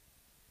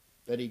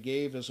 that he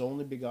gave his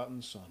only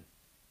begotten Son,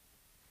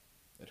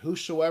 that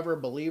whosoever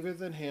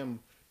believeth in him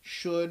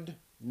should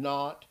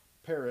not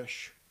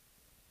perish,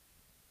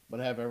 but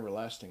have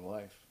everlasting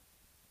life.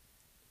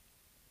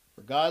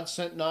 For God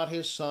sent not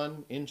his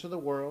Son into the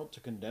world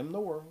to condemn the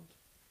world,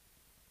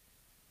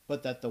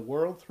 but that the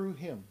world through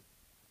him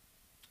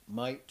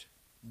might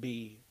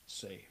be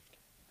saved.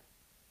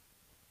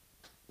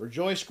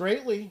 Rejoice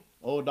greatly,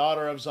 O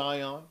daughter of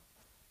Zion.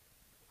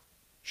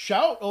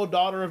 Shout, O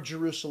daughter of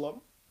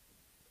Jerusalem.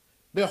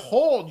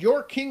 Behold,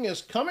 your king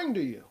is coming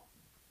to you.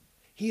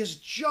 He is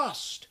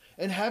just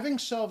and having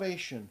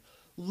salvation,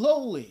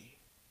 lowly,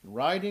 and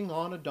riding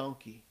on a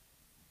donkey,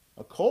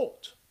 a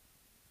colt,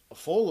 a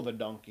foal of a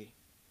donkey.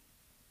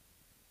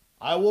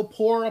 I will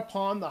pour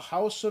upon the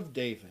house of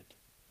David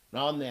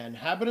and on the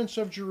inhabitants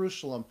of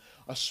Jerusalem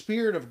a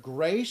spirit of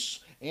grace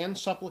and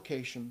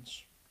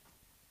supplications.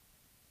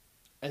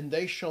 And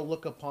they shall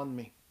look upon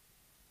me,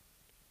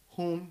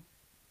 whom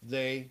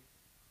they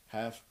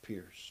have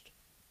pierced.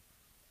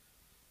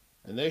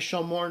 And they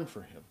shall mourn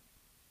for him,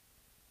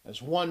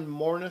 as one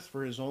mourneth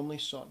for his only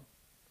son,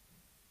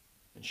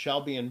 and shall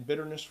be in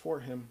bitterness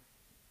for him,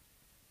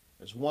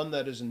 as one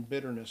that is in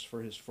bitterness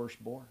for his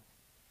firstborn.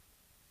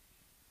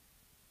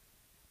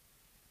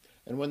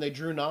 And when they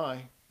drew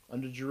nigh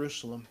unto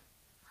Jerusalem,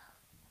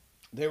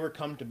 they were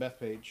come to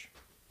Bethphage,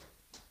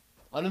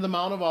 unto the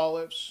Mount of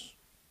Olives,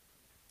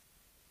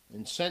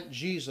 and sent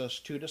Jesus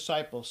 2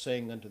 disciples,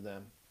 saying unto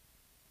them,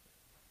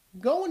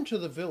 Go into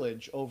the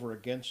village over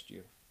against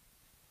you,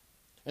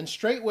 and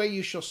straightway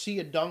you shall see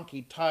a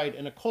donkey tied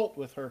and a colt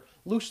with her.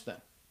 Loose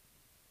them,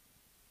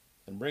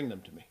 and bring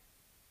them to me.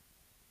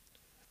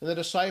 And the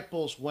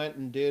disciples went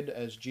and did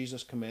as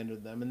Jesus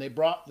commanded them. And they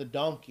brought the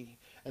donkey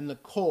and the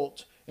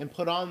colt, and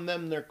put on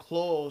them their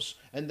clothes,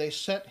 and they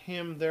set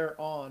him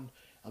thereon.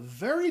 A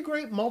very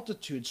great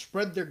multitude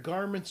spread their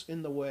garments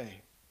in the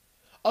way.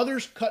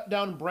 Others cut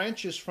down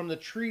branches from the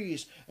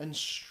trees, and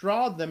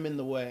strawed them in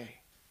the way.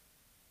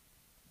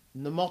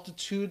 And the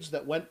multitudes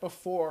that went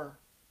before,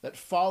 that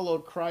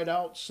followed, cried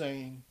out,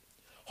 saying,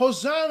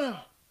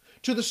 Hosanna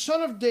to the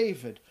Son of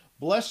David!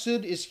 Blessed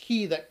is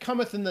he that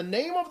cometh in the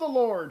name of the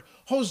Lord!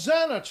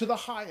 Hosanna to the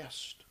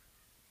highest!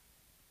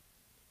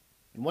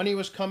 And when he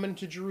was come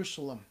into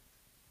Jerusalem,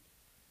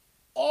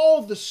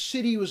 all the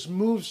city was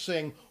moved,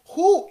 saying,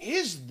 Who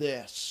is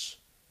this?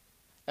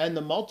 And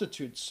the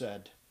multitude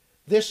said,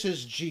 This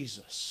is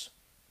Jesus,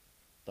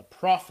 the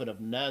prophet of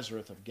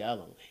Nazareth of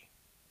Galilee.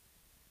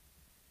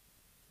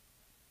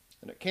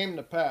 And it came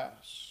to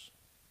pass,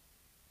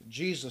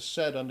 Jesus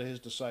said unto his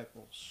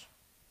disciples,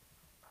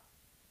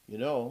 You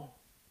know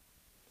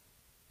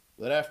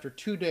that after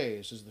 2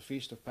 days is the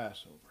feast of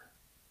Passover,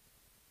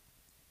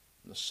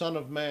 and the Son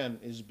of Man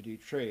is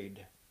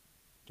betrayed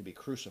to be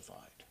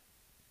crucified.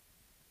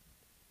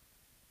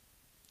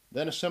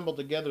 Then assembled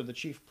together the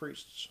chief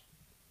priests,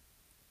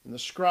 and the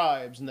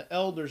scribes, and the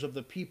elders of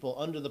the people,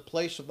 unto the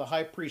place of the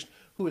high priest,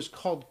 who is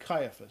called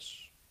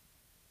Caiaphas.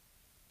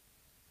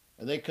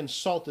 And they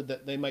consulted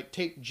that they might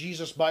take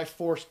Jesus by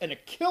force and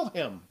kill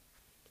him.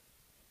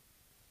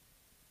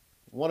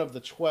 One of the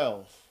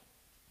 12,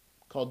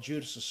 called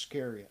Judas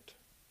Iscariot,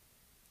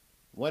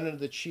 went unto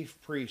the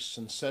chief priests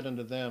and said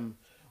unto them,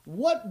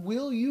 What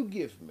will you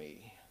give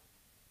me?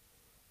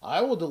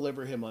 I will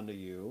deliver him unto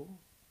you.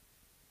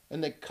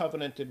 And they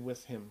covenanted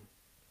with him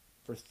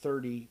for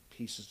 30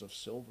 pieces of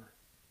silver.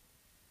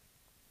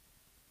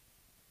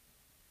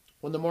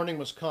 When the morning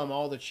was come,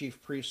 all the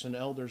chief priests and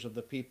elders of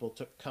the people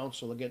took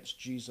counsel against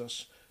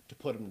Jesus to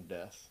put him to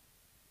death.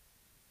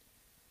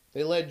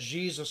 They led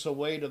Jesus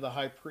away to the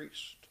high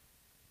priest,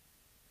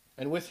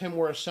 and with him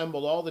were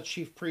assembled all the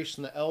chief priests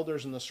and the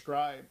elders and the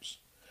scribes.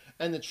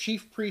 And the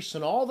chief priests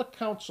and all the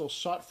council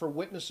sought for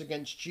witness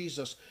against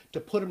Jesus to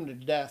put him to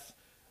death,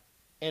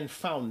 and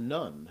found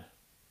none.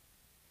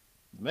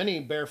 Many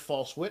bare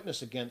false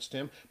witness against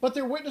him, but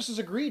their witnesses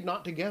agreed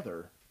not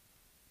together.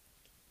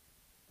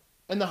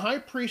 And the high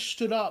priest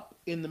stood up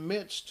in the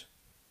midst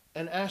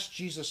and asked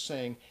Jesus,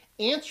 saying,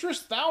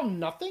 Answerest thou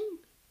nothing?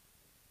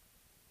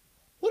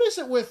 What is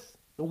it with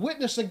the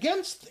witness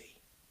against thee?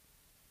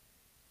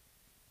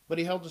 But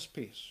he held his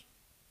peace.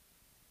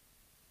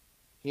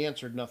 He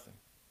answered nothing.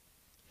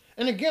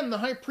 And again the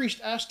high priest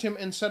asked him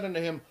and said unto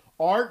him,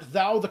 Art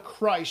thou the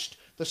Christ,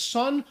 the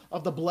Son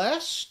of the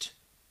Blessed?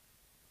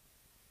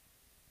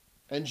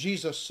 And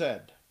Jesus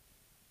said,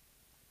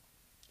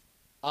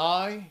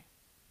 I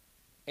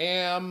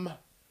am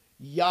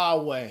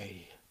Yahweh.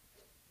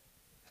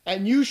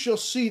 And you shall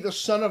see the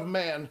Son of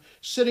Man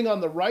sitting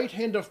on the right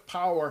hand of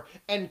power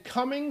and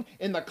coming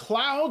in the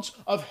clouds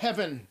of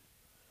heaven.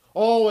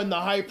 Oh, and the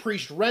high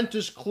priest rent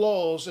his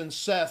clothes and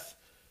saith,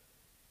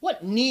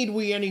 What need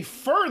we any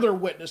further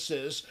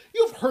witnesses?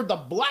 You have heard the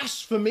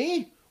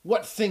blasphemy.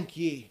 What think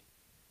ye?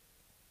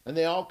 And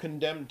they all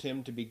condemned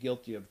him to be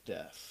guilty of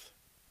death.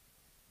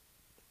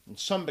 And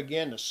some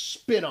began to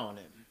spit on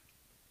him,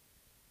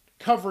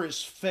 to cover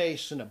his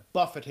face and to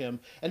buffet him,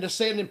 and to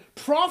say unto him,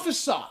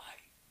 Prophesy!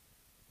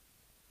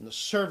 And the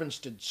servants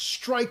did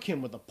strike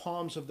him with the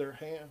palms of their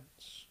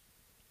hands.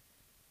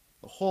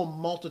 The whole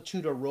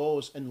multitude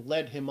arose and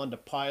led him unto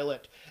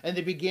Pilate, and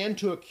they began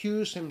to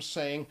accuse him,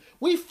 saying,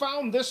 We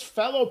found this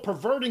fellow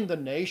perverting the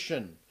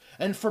nation,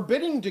 and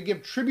forbidding to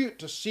give tribute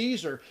to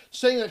Caesar,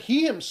 saying that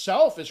he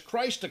himself is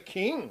Christ a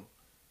king.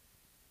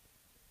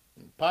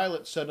 And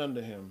Pilate said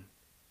unto him,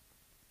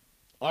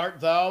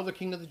 Art thou the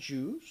king of the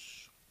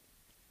Jews?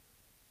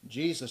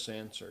 Jesus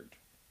answered,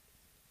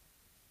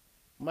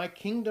 My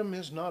kingdom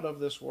is not of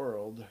this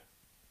world.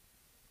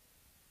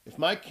 If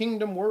my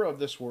kingdom were of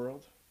this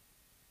world,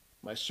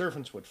 my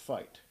servants would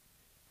fight,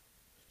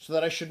 so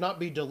that I should not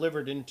be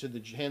delivered into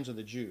the hands of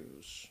the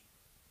Jews.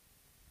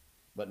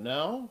 But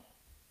now,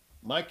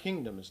 my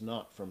kingdom is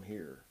not from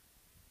here.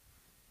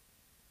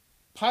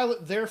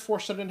 Pilate therefore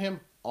said unto him,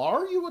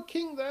 Are you a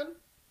king then?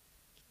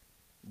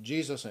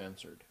 Jesus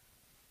answered,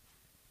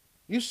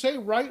 You say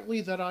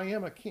rightly that I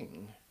am a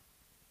king.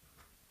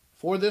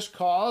 For this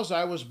cause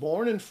I was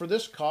born, and for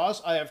this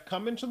cause I have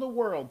come into the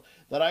world,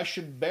 that I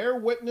should bear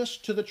witness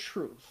to the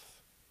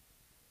truth.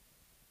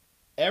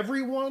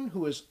 Everyone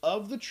who is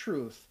of the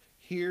truth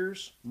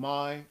hears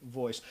my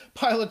voice.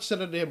 Pilate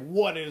said unto him,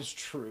 What is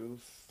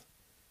truth?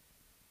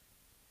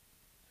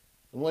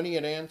 And when he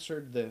had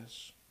answered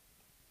this,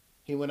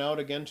 he went out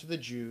again to the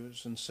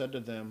Jews and said to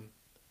them,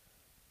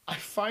 I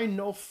find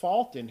no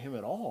fault in him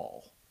at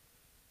all.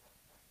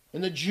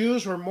 And the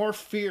Jews were more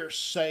fierce,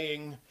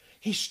 saying,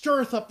 He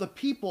stirreth up the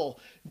people,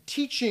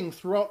 teaching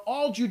throughout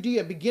all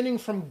Judea, beginning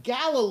from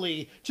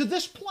Galilee to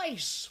this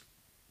place.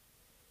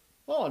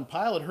 Well, when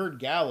Pilate heard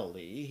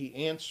Galilee,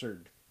 he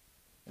answered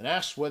and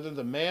asked whether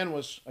the man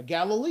was a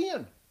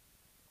Galilean.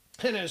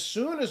 And as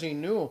soon as he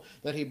knew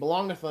that he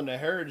belongeth unto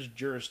Herod's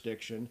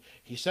jurisdiction,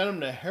 he sent him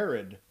to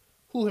Herod,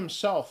 who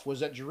himself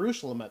was at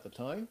Jerusalem at the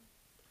time.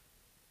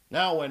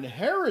 Now when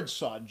Herod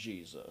saw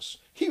Jesus,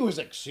 he was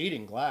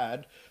exceeding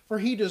glad, for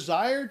he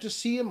desired to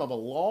see him of a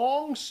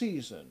long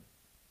season,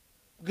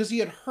 because he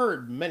had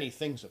heard many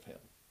things of him.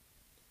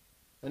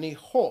 And he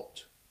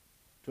hoped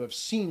to have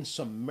seen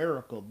some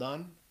miracle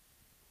done.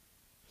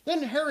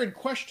 Then Herod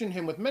questioned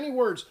him with many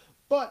words,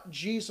 but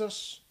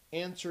Jesus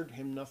answered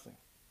him nothing.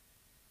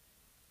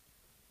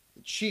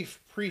 The chief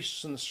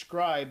priests and the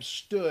scribes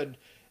stood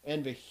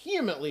and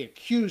vehemently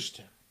accused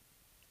him.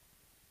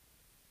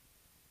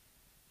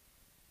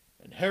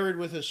 And Herod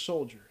with his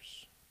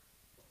soldiers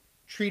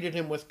treated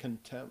him with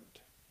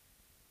contempt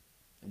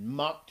and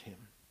mocked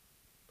him.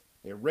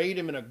 They arrayed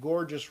him in a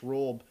gorgeous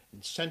robe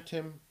and sent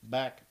him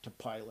back to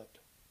Pilate.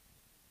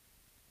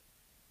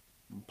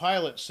 And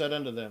Pilate said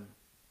unto them,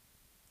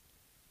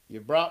 You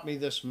brought me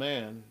this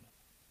man,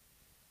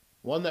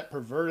 one that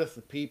perverteth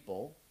the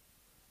people.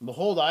 And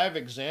behold, I have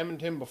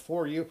examined him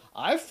before you.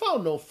 I have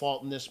found no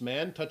fault in this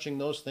man touching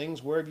those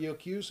things whereof you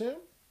accuse him.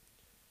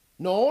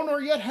 No,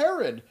 nor yet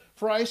Herod,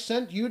 for I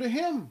sent you to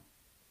him.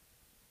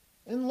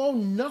 And lo,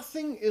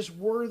 nothing is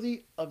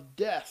worthy of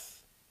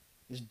death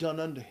is done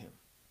unto him.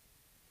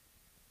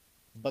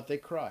 But they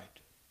cried,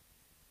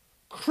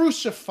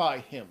 Crucify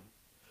him!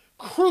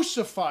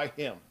 Crucify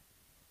him!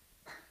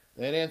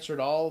 They had answered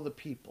all the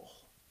people,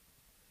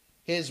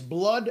 His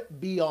blood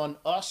be on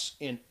us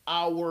and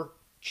our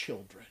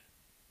children.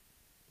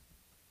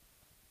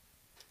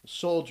 The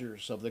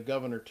soldiers of the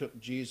governor took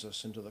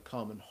Jesus into the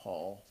common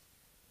hall,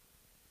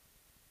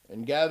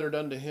 and gathered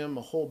unto him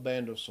a whole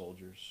band of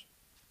soldiers.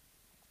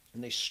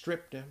 And they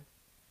stripped him.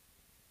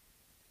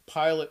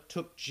 Pilate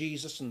took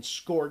Jesus and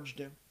scourged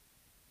him.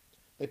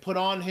 They put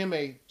on him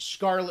a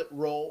scarlet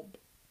robe.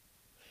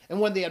 And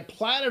when they had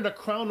platted a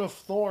crown of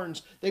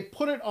thorns, they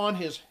put it on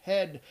his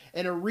head,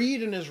 and a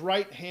reed in his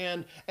right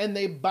hand. And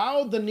they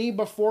bowed the knee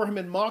before him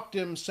and mocked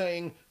him,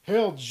 saying,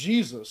 Hail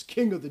Jesus,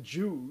 King of the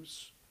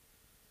Jews.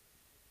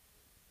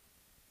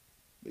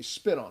 They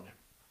spit on him.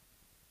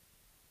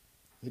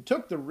 They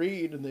took the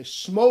reed and they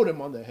smote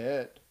him on the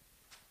head.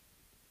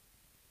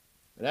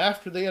 And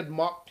after they had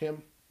mocked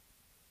him,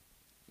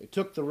 they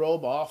took the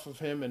robe off of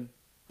him and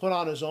put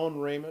on his own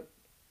raiment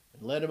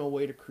and led him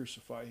away to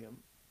crucify him.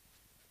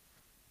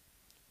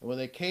 And when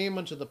they came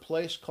unto the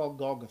place called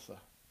Golgotha,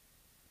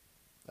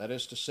 that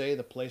is to say,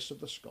 the place of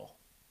the skull,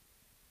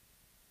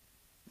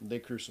 they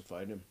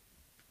crucified him.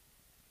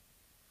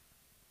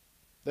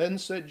 Then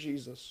said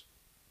Jesus,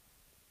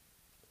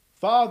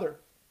 Father,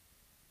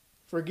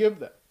 forgive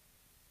them,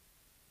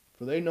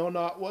 for they know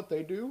not what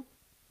they do.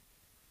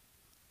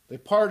 They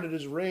parted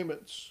his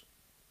raiments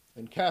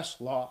and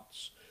cast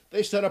lots.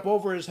 They set up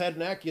over his head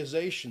an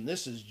accusation,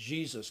 this is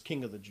Jesus,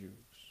 King of the Jews.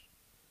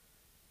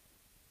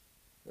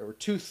 There were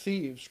 2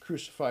 thieves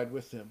crucified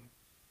with him,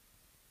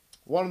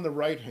 one on the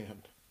right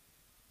hand,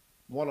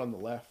 one on the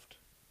left.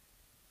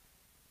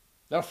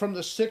 Now from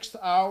the 6th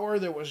hour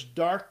there was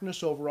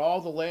darkness over all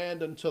the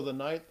land until the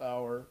 9th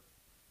hour.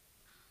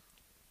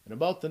 And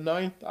about the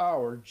 9th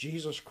hour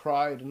Jesus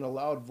cried in a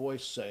loud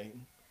voice,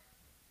 saying,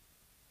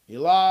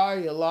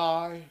 Eli,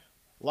 Eli,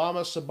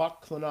 lama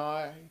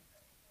sabachthani.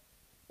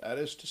 That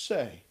is to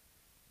say,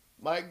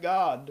 my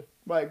God,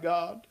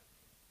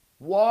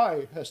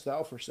 why hast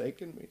thou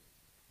forsaken me?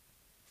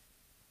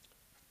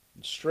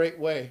 And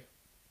straightway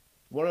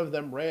one of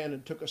them ran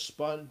and took a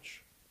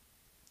sponge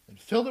and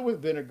filled it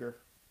with vinegar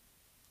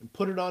and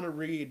put it on a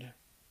reed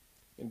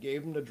and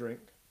gave him to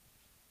drink.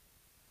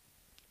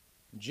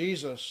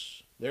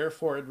 Jesus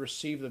therefore had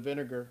received the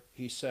vinegar.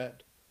 He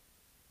said,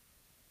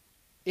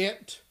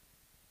 It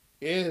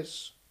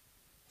is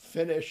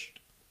finished.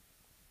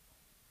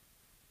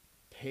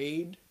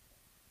 Paid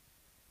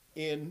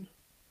in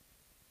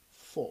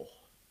full.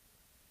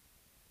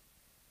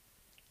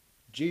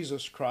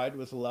 Jesus cried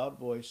with a loud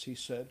voice. He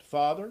said,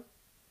 Father,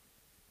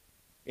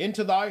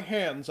 into thy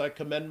hands I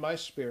commend my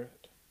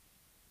spirit.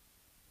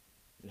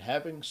 And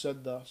having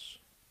said thus,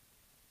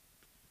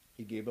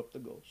 he gave up the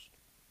ghost.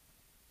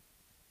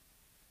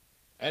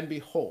 And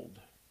behold,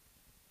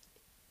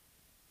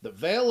 the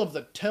veil of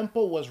the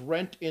temple was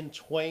rent in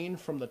twain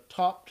from the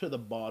top to the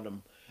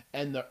bottom,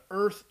 and the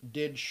earth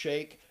did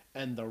shake,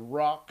 and the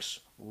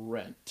rocks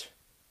rent.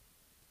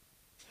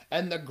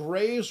 And the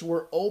graves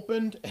were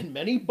opened, and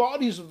many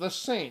bodies of the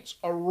saints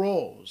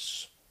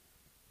arose.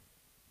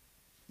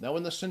 Now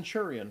when the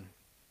centurion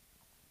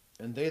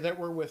and they that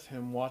were with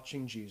him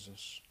watching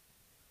Jesus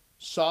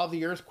saw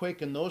the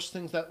earthquake and those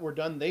things that were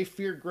done, they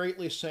feared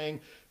greatly,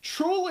 saying,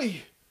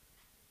 Truly,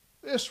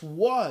 this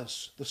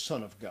was the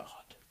Son of God.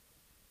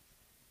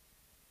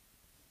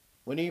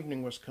 When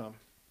evening was come,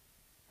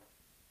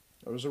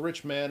 there was a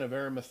rich man of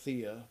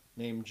Arimathea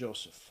named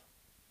Joseph,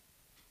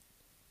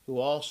 who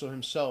also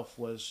himself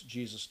was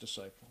Jesus'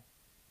 disciple.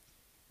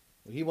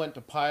 He went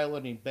to Pilate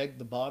and he begged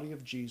the body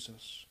of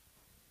Jesus.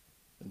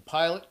 And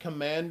Pilate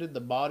commanded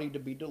the body to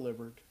be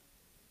delivered.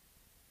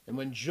 And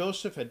when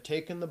Joseph had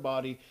taken the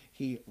body,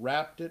 he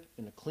wrapped it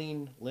in a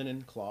clean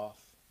linen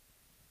cloth.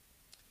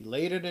 He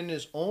laid it in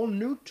his own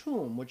new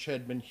tomb, which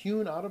had been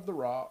hewn out of the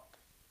rock.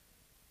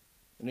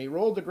 And he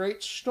rolled a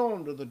great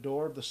stone to the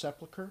door of the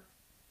sepulchre,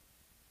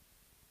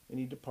 and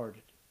he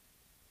departed.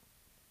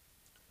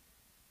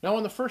 Now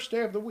on the first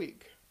day of the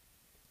week,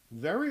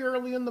 very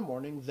early in the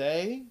morning,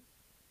 they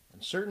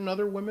and certain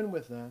other women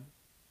with them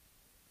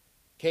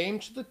came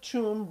to the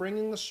tomb,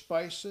 bringing the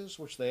spices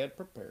which they had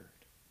prepared.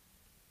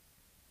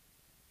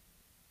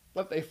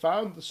 But they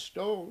found the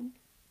stone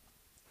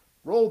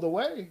rolled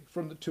away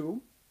from the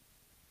tomb.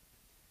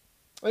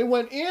 They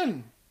went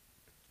in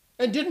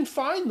and didn't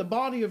find the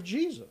body of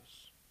Jesus.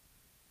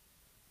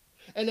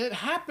 And it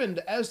happened,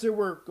 as they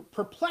were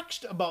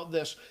perplexed about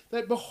this,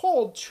 that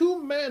behold,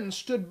 2 men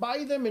stood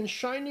by them in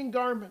shining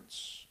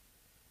garments.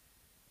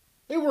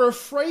 They were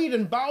afraid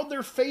and bowed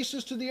their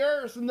faces to the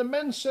earth. And the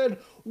men said,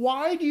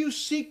 Why do you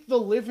seek the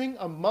living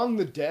among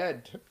the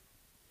dead?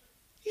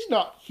 He's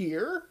not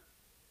here.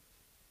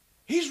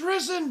 He's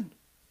risen.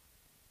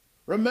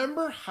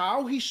 Remember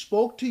how he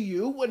spoke to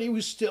you when he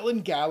was still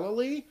in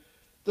Galilee?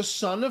 The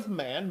Son of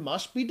Man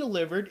must be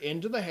delivered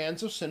into the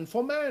hands of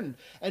sinful men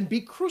and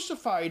be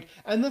crucified,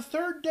 and the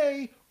 3rd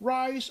day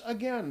rise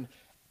again.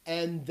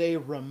 And they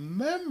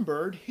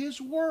remembered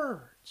his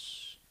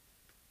words.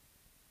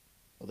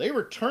 Well, they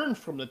returned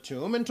from the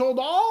tomb and told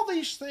all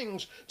these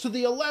things to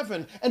the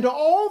 11 and to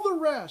all the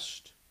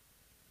rest.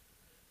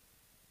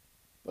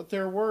 But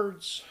their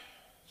words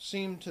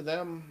seemed to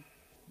them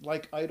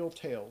like idle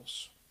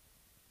tales,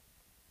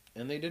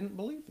 and they didn't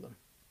believe them.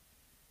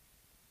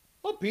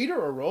 Well, Peter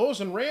arose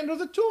and ran to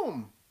the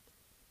tomb.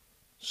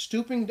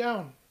 Stooping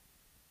down,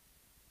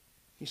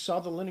 he saw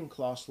the linen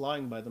cloths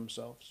lying by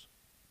themselves.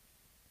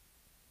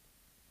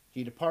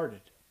 He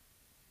departed,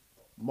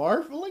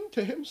 marveling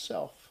to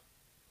himself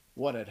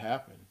what had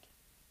happened.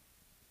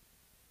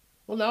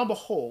 Well, now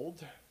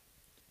behold,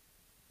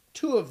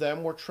 2 of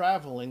them were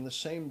traveling the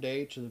same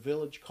day to the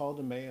village called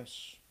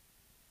Emmaus,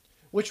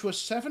 which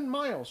was 7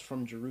 miles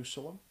from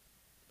Jerusalem.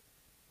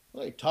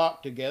 Well, they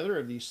talked together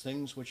of these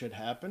things which had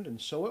happened, and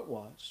so it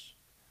was,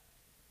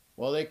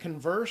 while they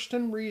conversed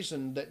and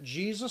reasoned, that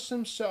Jesus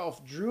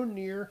himself drew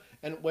near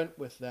and went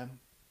with them.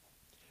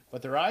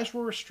 But their eyes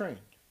were restrained,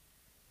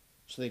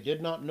 so they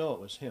did not know it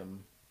was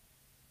him.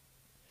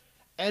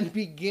 And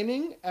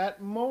beginning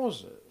at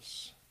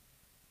Moses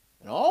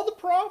and all the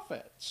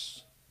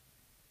prophets,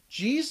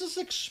 Jesus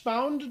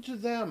expounded to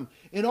them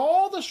in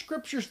all the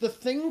scriptures the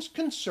things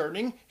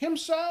concerning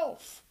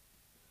himself.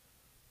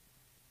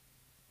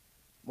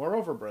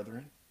 Moreover,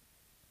 brethren,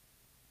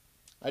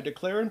 I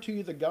declare unto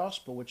you the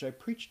gospel which I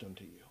preached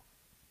unto you,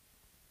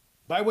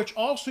 by which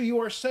also you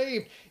are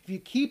saved, if you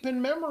keep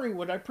in memory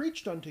what I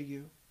preached unto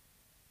you,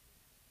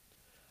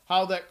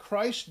 how that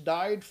Christ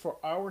died for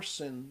our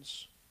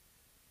sins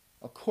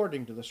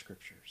according to the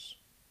scriptures,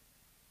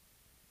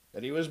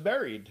 that he was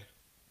buried,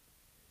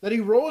 that he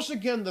rose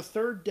again the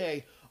third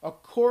day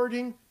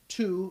according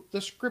to the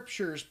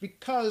scriptures,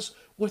 because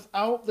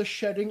without the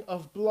shedding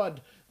of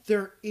blood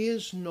there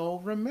is no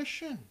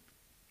remission.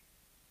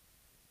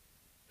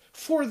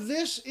 For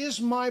this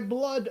is my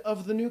blood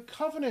of the new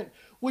covenant,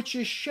 which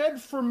is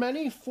shed for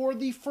many for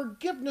the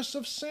forgiveness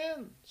of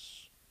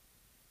sins.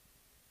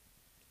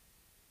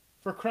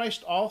 For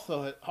Christ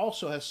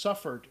also has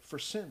suffered for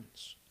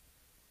sins,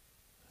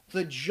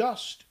 the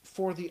just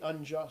for the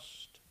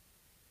unjust,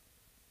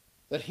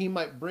 that he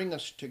might bring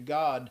us to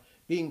God,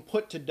 being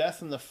put to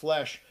death in the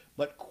flesh,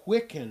 but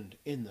quickened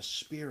in the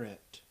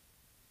Spirit.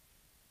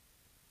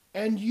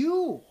 And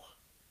you,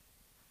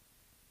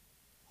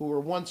 who were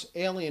once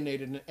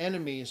alienated and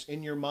enemies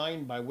in your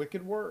mind by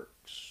wicked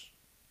works,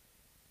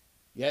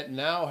 yet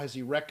now has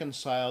he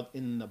reconciled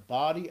in the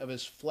body of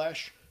his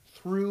flesh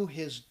through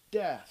his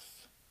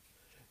death.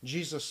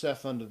 Jesus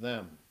saith unto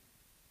them,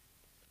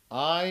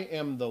 I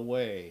am the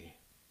way,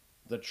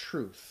 the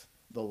truth,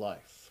 the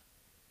life.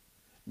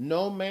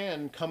 No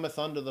man cometh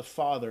unto the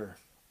Father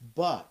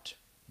but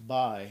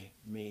by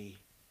me.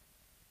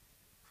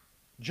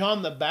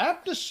 John the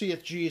Baptist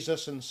seeth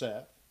Jesus and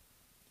saith,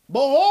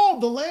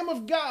 Behold, the Lamb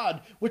of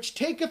God, which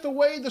taketh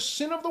away the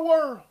sin of the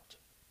world.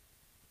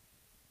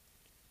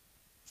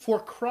 For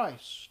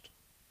Christ,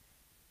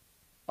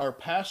 our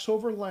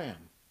Passover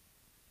lamb,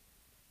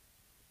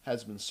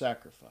 has been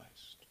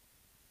sacrificed.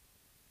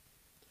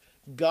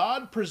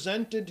 God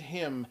presented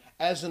him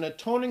as an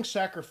atoning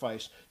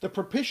sacrifice, the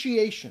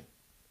propitiation,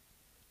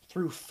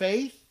 through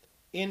faith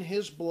in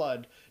his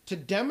blood, to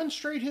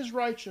demonstrate his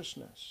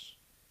righteousness.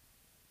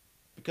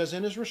 Because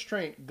in his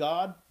restraint,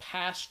 God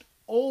passed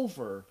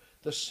over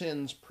the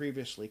sins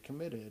previously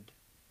committed.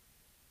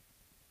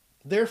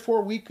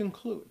 Therefore, we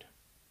conclude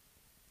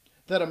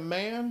that a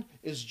man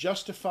is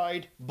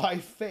justified by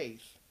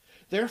faith.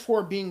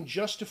 Therefore, being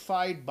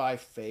justified by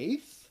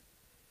faith,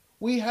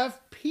 we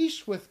have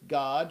peace with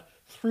God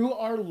through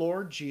our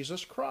Lord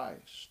Jesus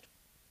Christ.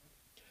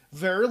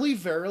 Verily,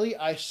 verily,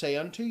 I say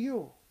unto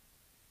you,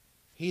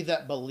 he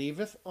that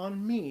believeth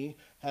on me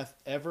hath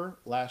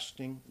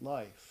everlasting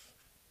life.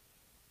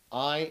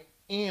 I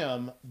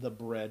am the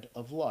bread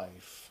of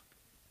life.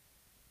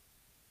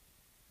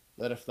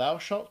 That if thou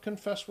shalt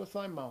confess with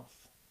thy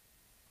mouth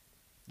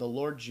the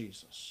Lord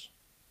Jesus,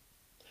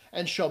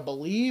 and shall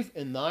believe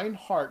in thine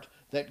heart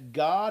that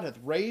God hath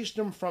raised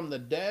him from the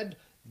dead,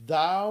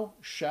 thou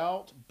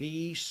shalt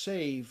be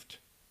saved.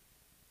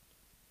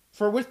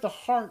 For with the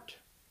heart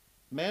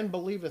man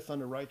believeth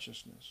unto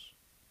righteousness,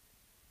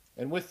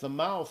 and with the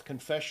mouth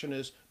confession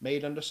is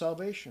made unto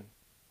salvation.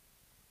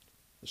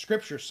 The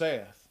scripture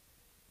saith,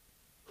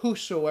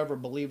 Whosoever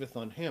believeth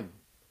on him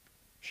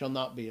shall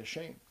not be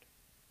ashamed.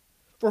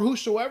 For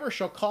whosoever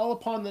shall call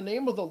upon the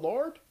name of the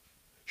Lord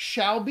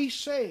shall be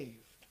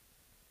saved.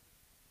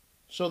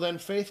 So then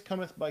faith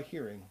cometh by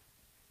hearing,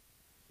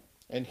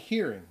 and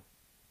hearing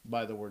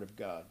by the word of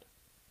God.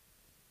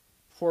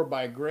 For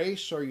by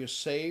grace are you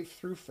saved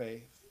through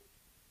faith,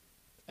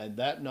 and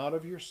that not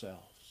of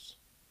yourselves.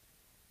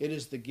 It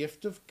is the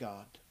gift of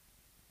God,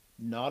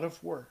 not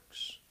of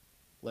works,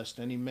 lest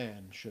any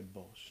man should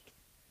boast.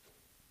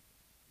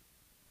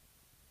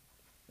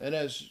 And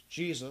as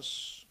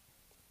Jesus,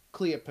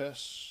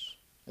 Cleopas,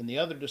 and the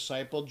other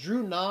disciple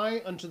drew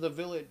nigh unto the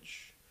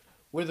village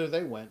whither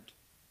they went,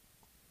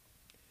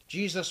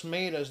 Jesus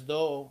made as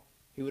though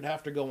he would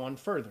have to go on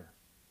further.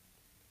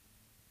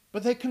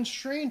 But they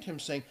constrained him,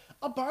 saying,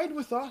 Abide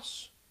with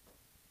us,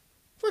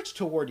 for it's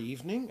toward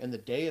evening, and the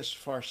day is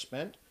far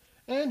spent.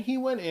 And he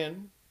went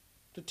in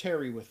to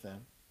tarry with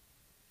them.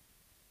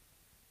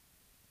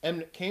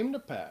 And it came to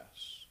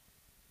pass,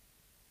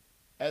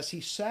 as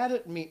he sat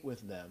at meat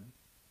with them,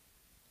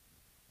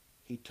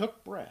 he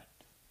took bread,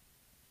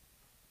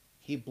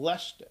 he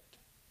blessed it,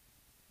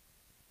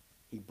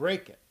 he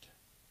brake it,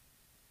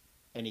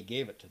 and he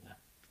gave it to them.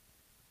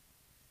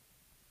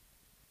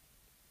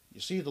 You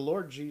see, the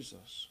Lord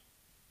Jesus,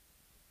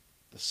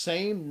 the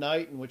same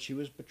night in which he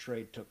was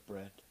betrayed, took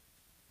bread.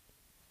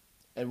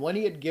 And when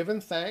he had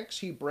given thanks,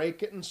 he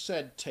brake it and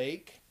said,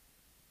 Take,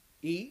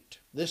 eat,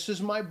 this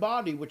is my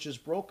body which is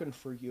broken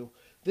for you.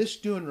 This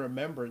do in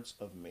remembrance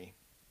of me.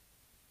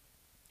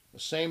 The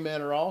same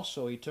manner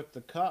also he took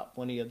the cup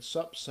when he had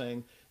supped,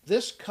 saying,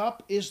 This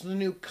cup is the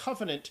new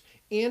covenant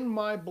in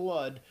my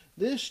blood.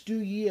 This do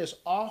ye as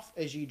oft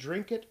as ye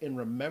drink it in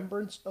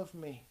remembrance of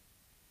me.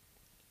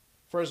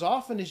 For as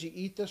often as ye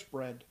eat this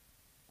bread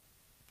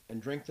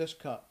and drink this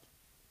cup,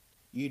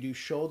 ye do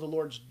show the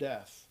Lord's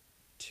death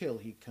till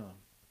he come.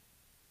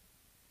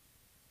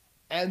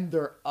 And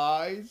their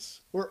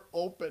eyes were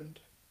opened,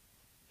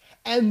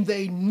 and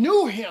they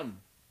knew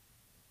him,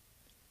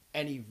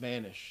 and he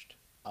vanished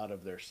out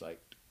of their sight.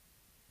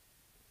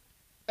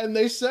 And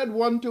they said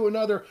one to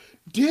another,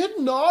 "Did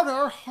not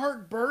our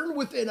heart burn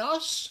within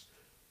us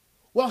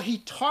while he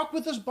talked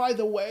with us by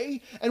the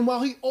way, and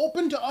while he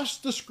opened to us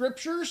the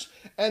scriptures?"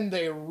 And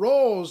they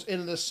rose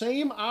in the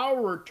same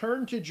hour,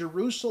 returned to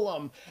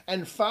Jerusalem,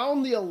 and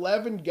found the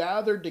 11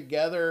 gathered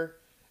together,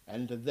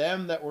 and to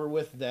them that were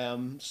with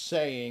them,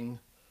 saying,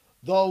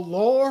 "The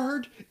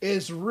Lord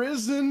is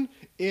risen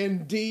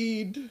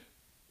indeed."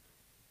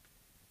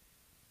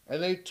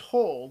 And they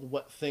told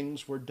what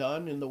things were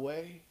done in the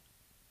way,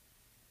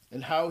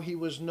 and how he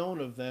was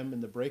known of them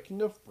in the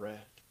breaking of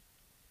bread.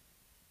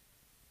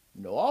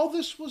 And all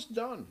this was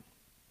done,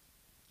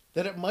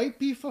 that it might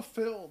be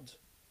fulfilled,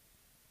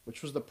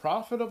 which was the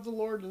prophet of the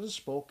Lord that is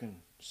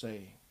spoken,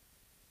 saying,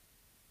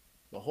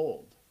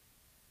 "Behold,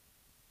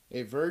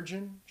 a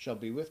virgin shall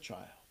be with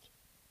child,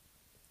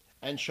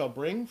 and shall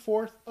bring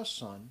forth a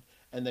son,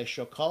 and they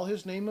shall call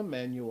his name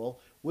Emmanuel,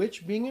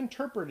 which being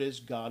interpreted is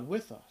God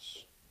with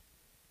us.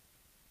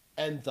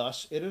 And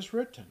thus it is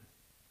written,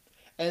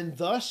 and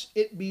thus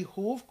it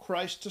behooved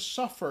Christ to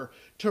suffer,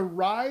 to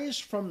rise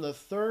from the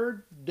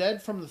third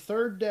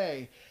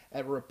day,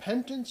 and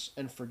repentance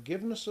and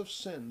forgiveness of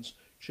sins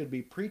should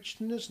be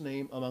preached in his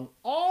name among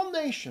all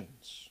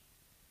nations,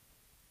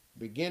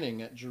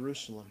 beginning at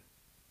Jerusalem.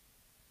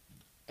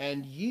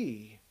 And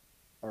ye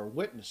are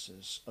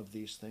witnesses of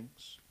these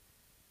things,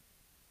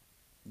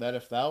 that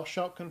if thou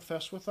shalt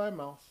confess with thy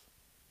mouth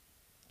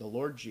the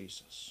Lord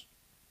Jesus,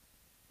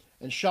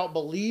 and shalt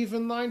believe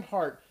in thine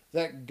heart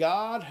that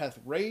God hath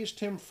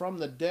raised him from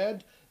the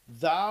dead,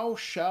 thou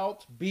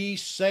shalt be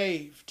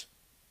saved.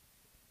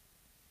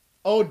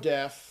 O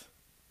death,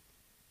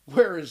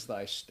 where is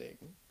thy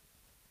sting?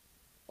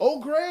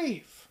 O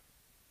grave,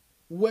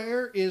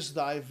 where is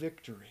thy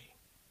victory?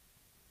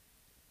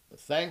 But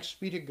thanks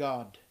be to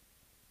God,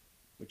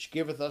 which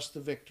giveth us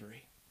the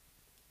victory,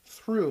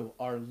 through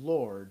our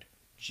Lord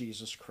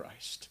Jesus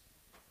Christ.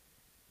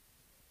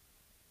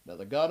 Now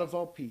the God of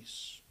all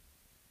peace,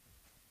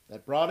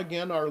 that brought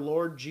again our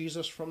Lord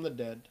Jesus from the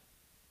dead,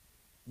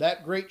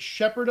 that great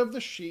shepherd of the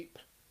sheep,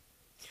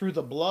 through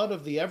the blood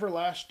of the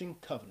everlasting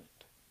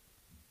covenant,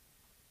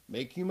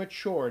 make you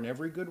mature in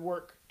every good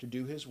work to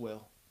do his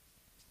will,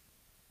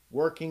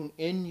 working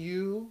in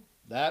you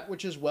that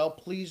which is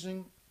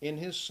well-pleasing in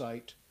his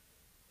sight,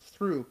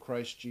 through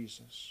Christ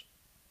Jesus,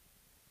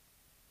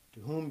 to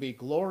whom be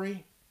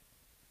glory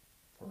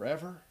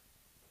forever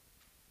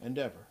and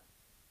ever.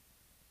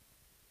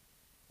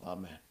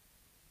 Amen.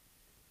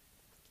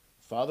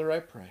 Father, I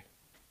pray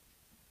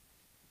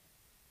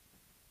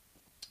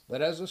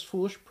that as this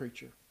foolish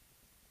preacher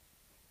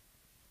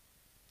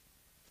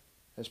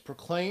has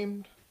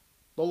proclaimed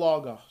the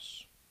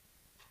Logos,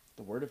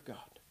 the Word of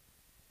God,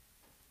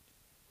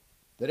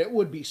 that it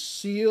would be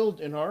sealed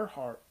in our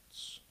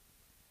hearts,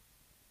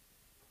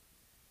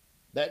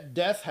 that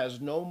death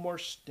has no more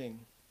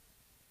sting,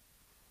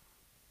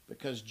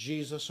 because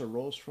Jesus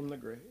arose from the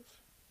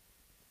grave.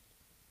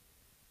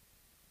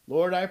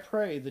 Lord, I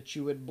pray that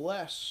you would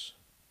bless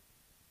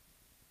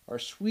our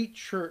sweet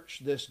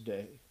church this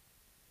day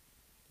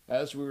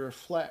as we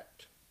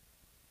reflect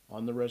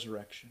on the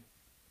resurrection.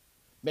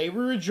 May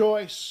we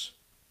rejoice.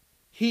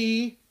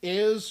 He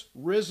is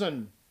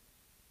risen.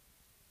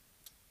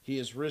 He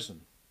is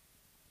risen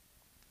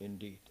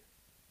indeed.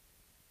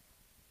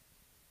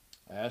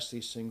 I ask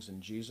these things in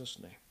Jesus'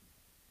 name.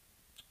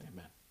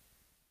 Amen.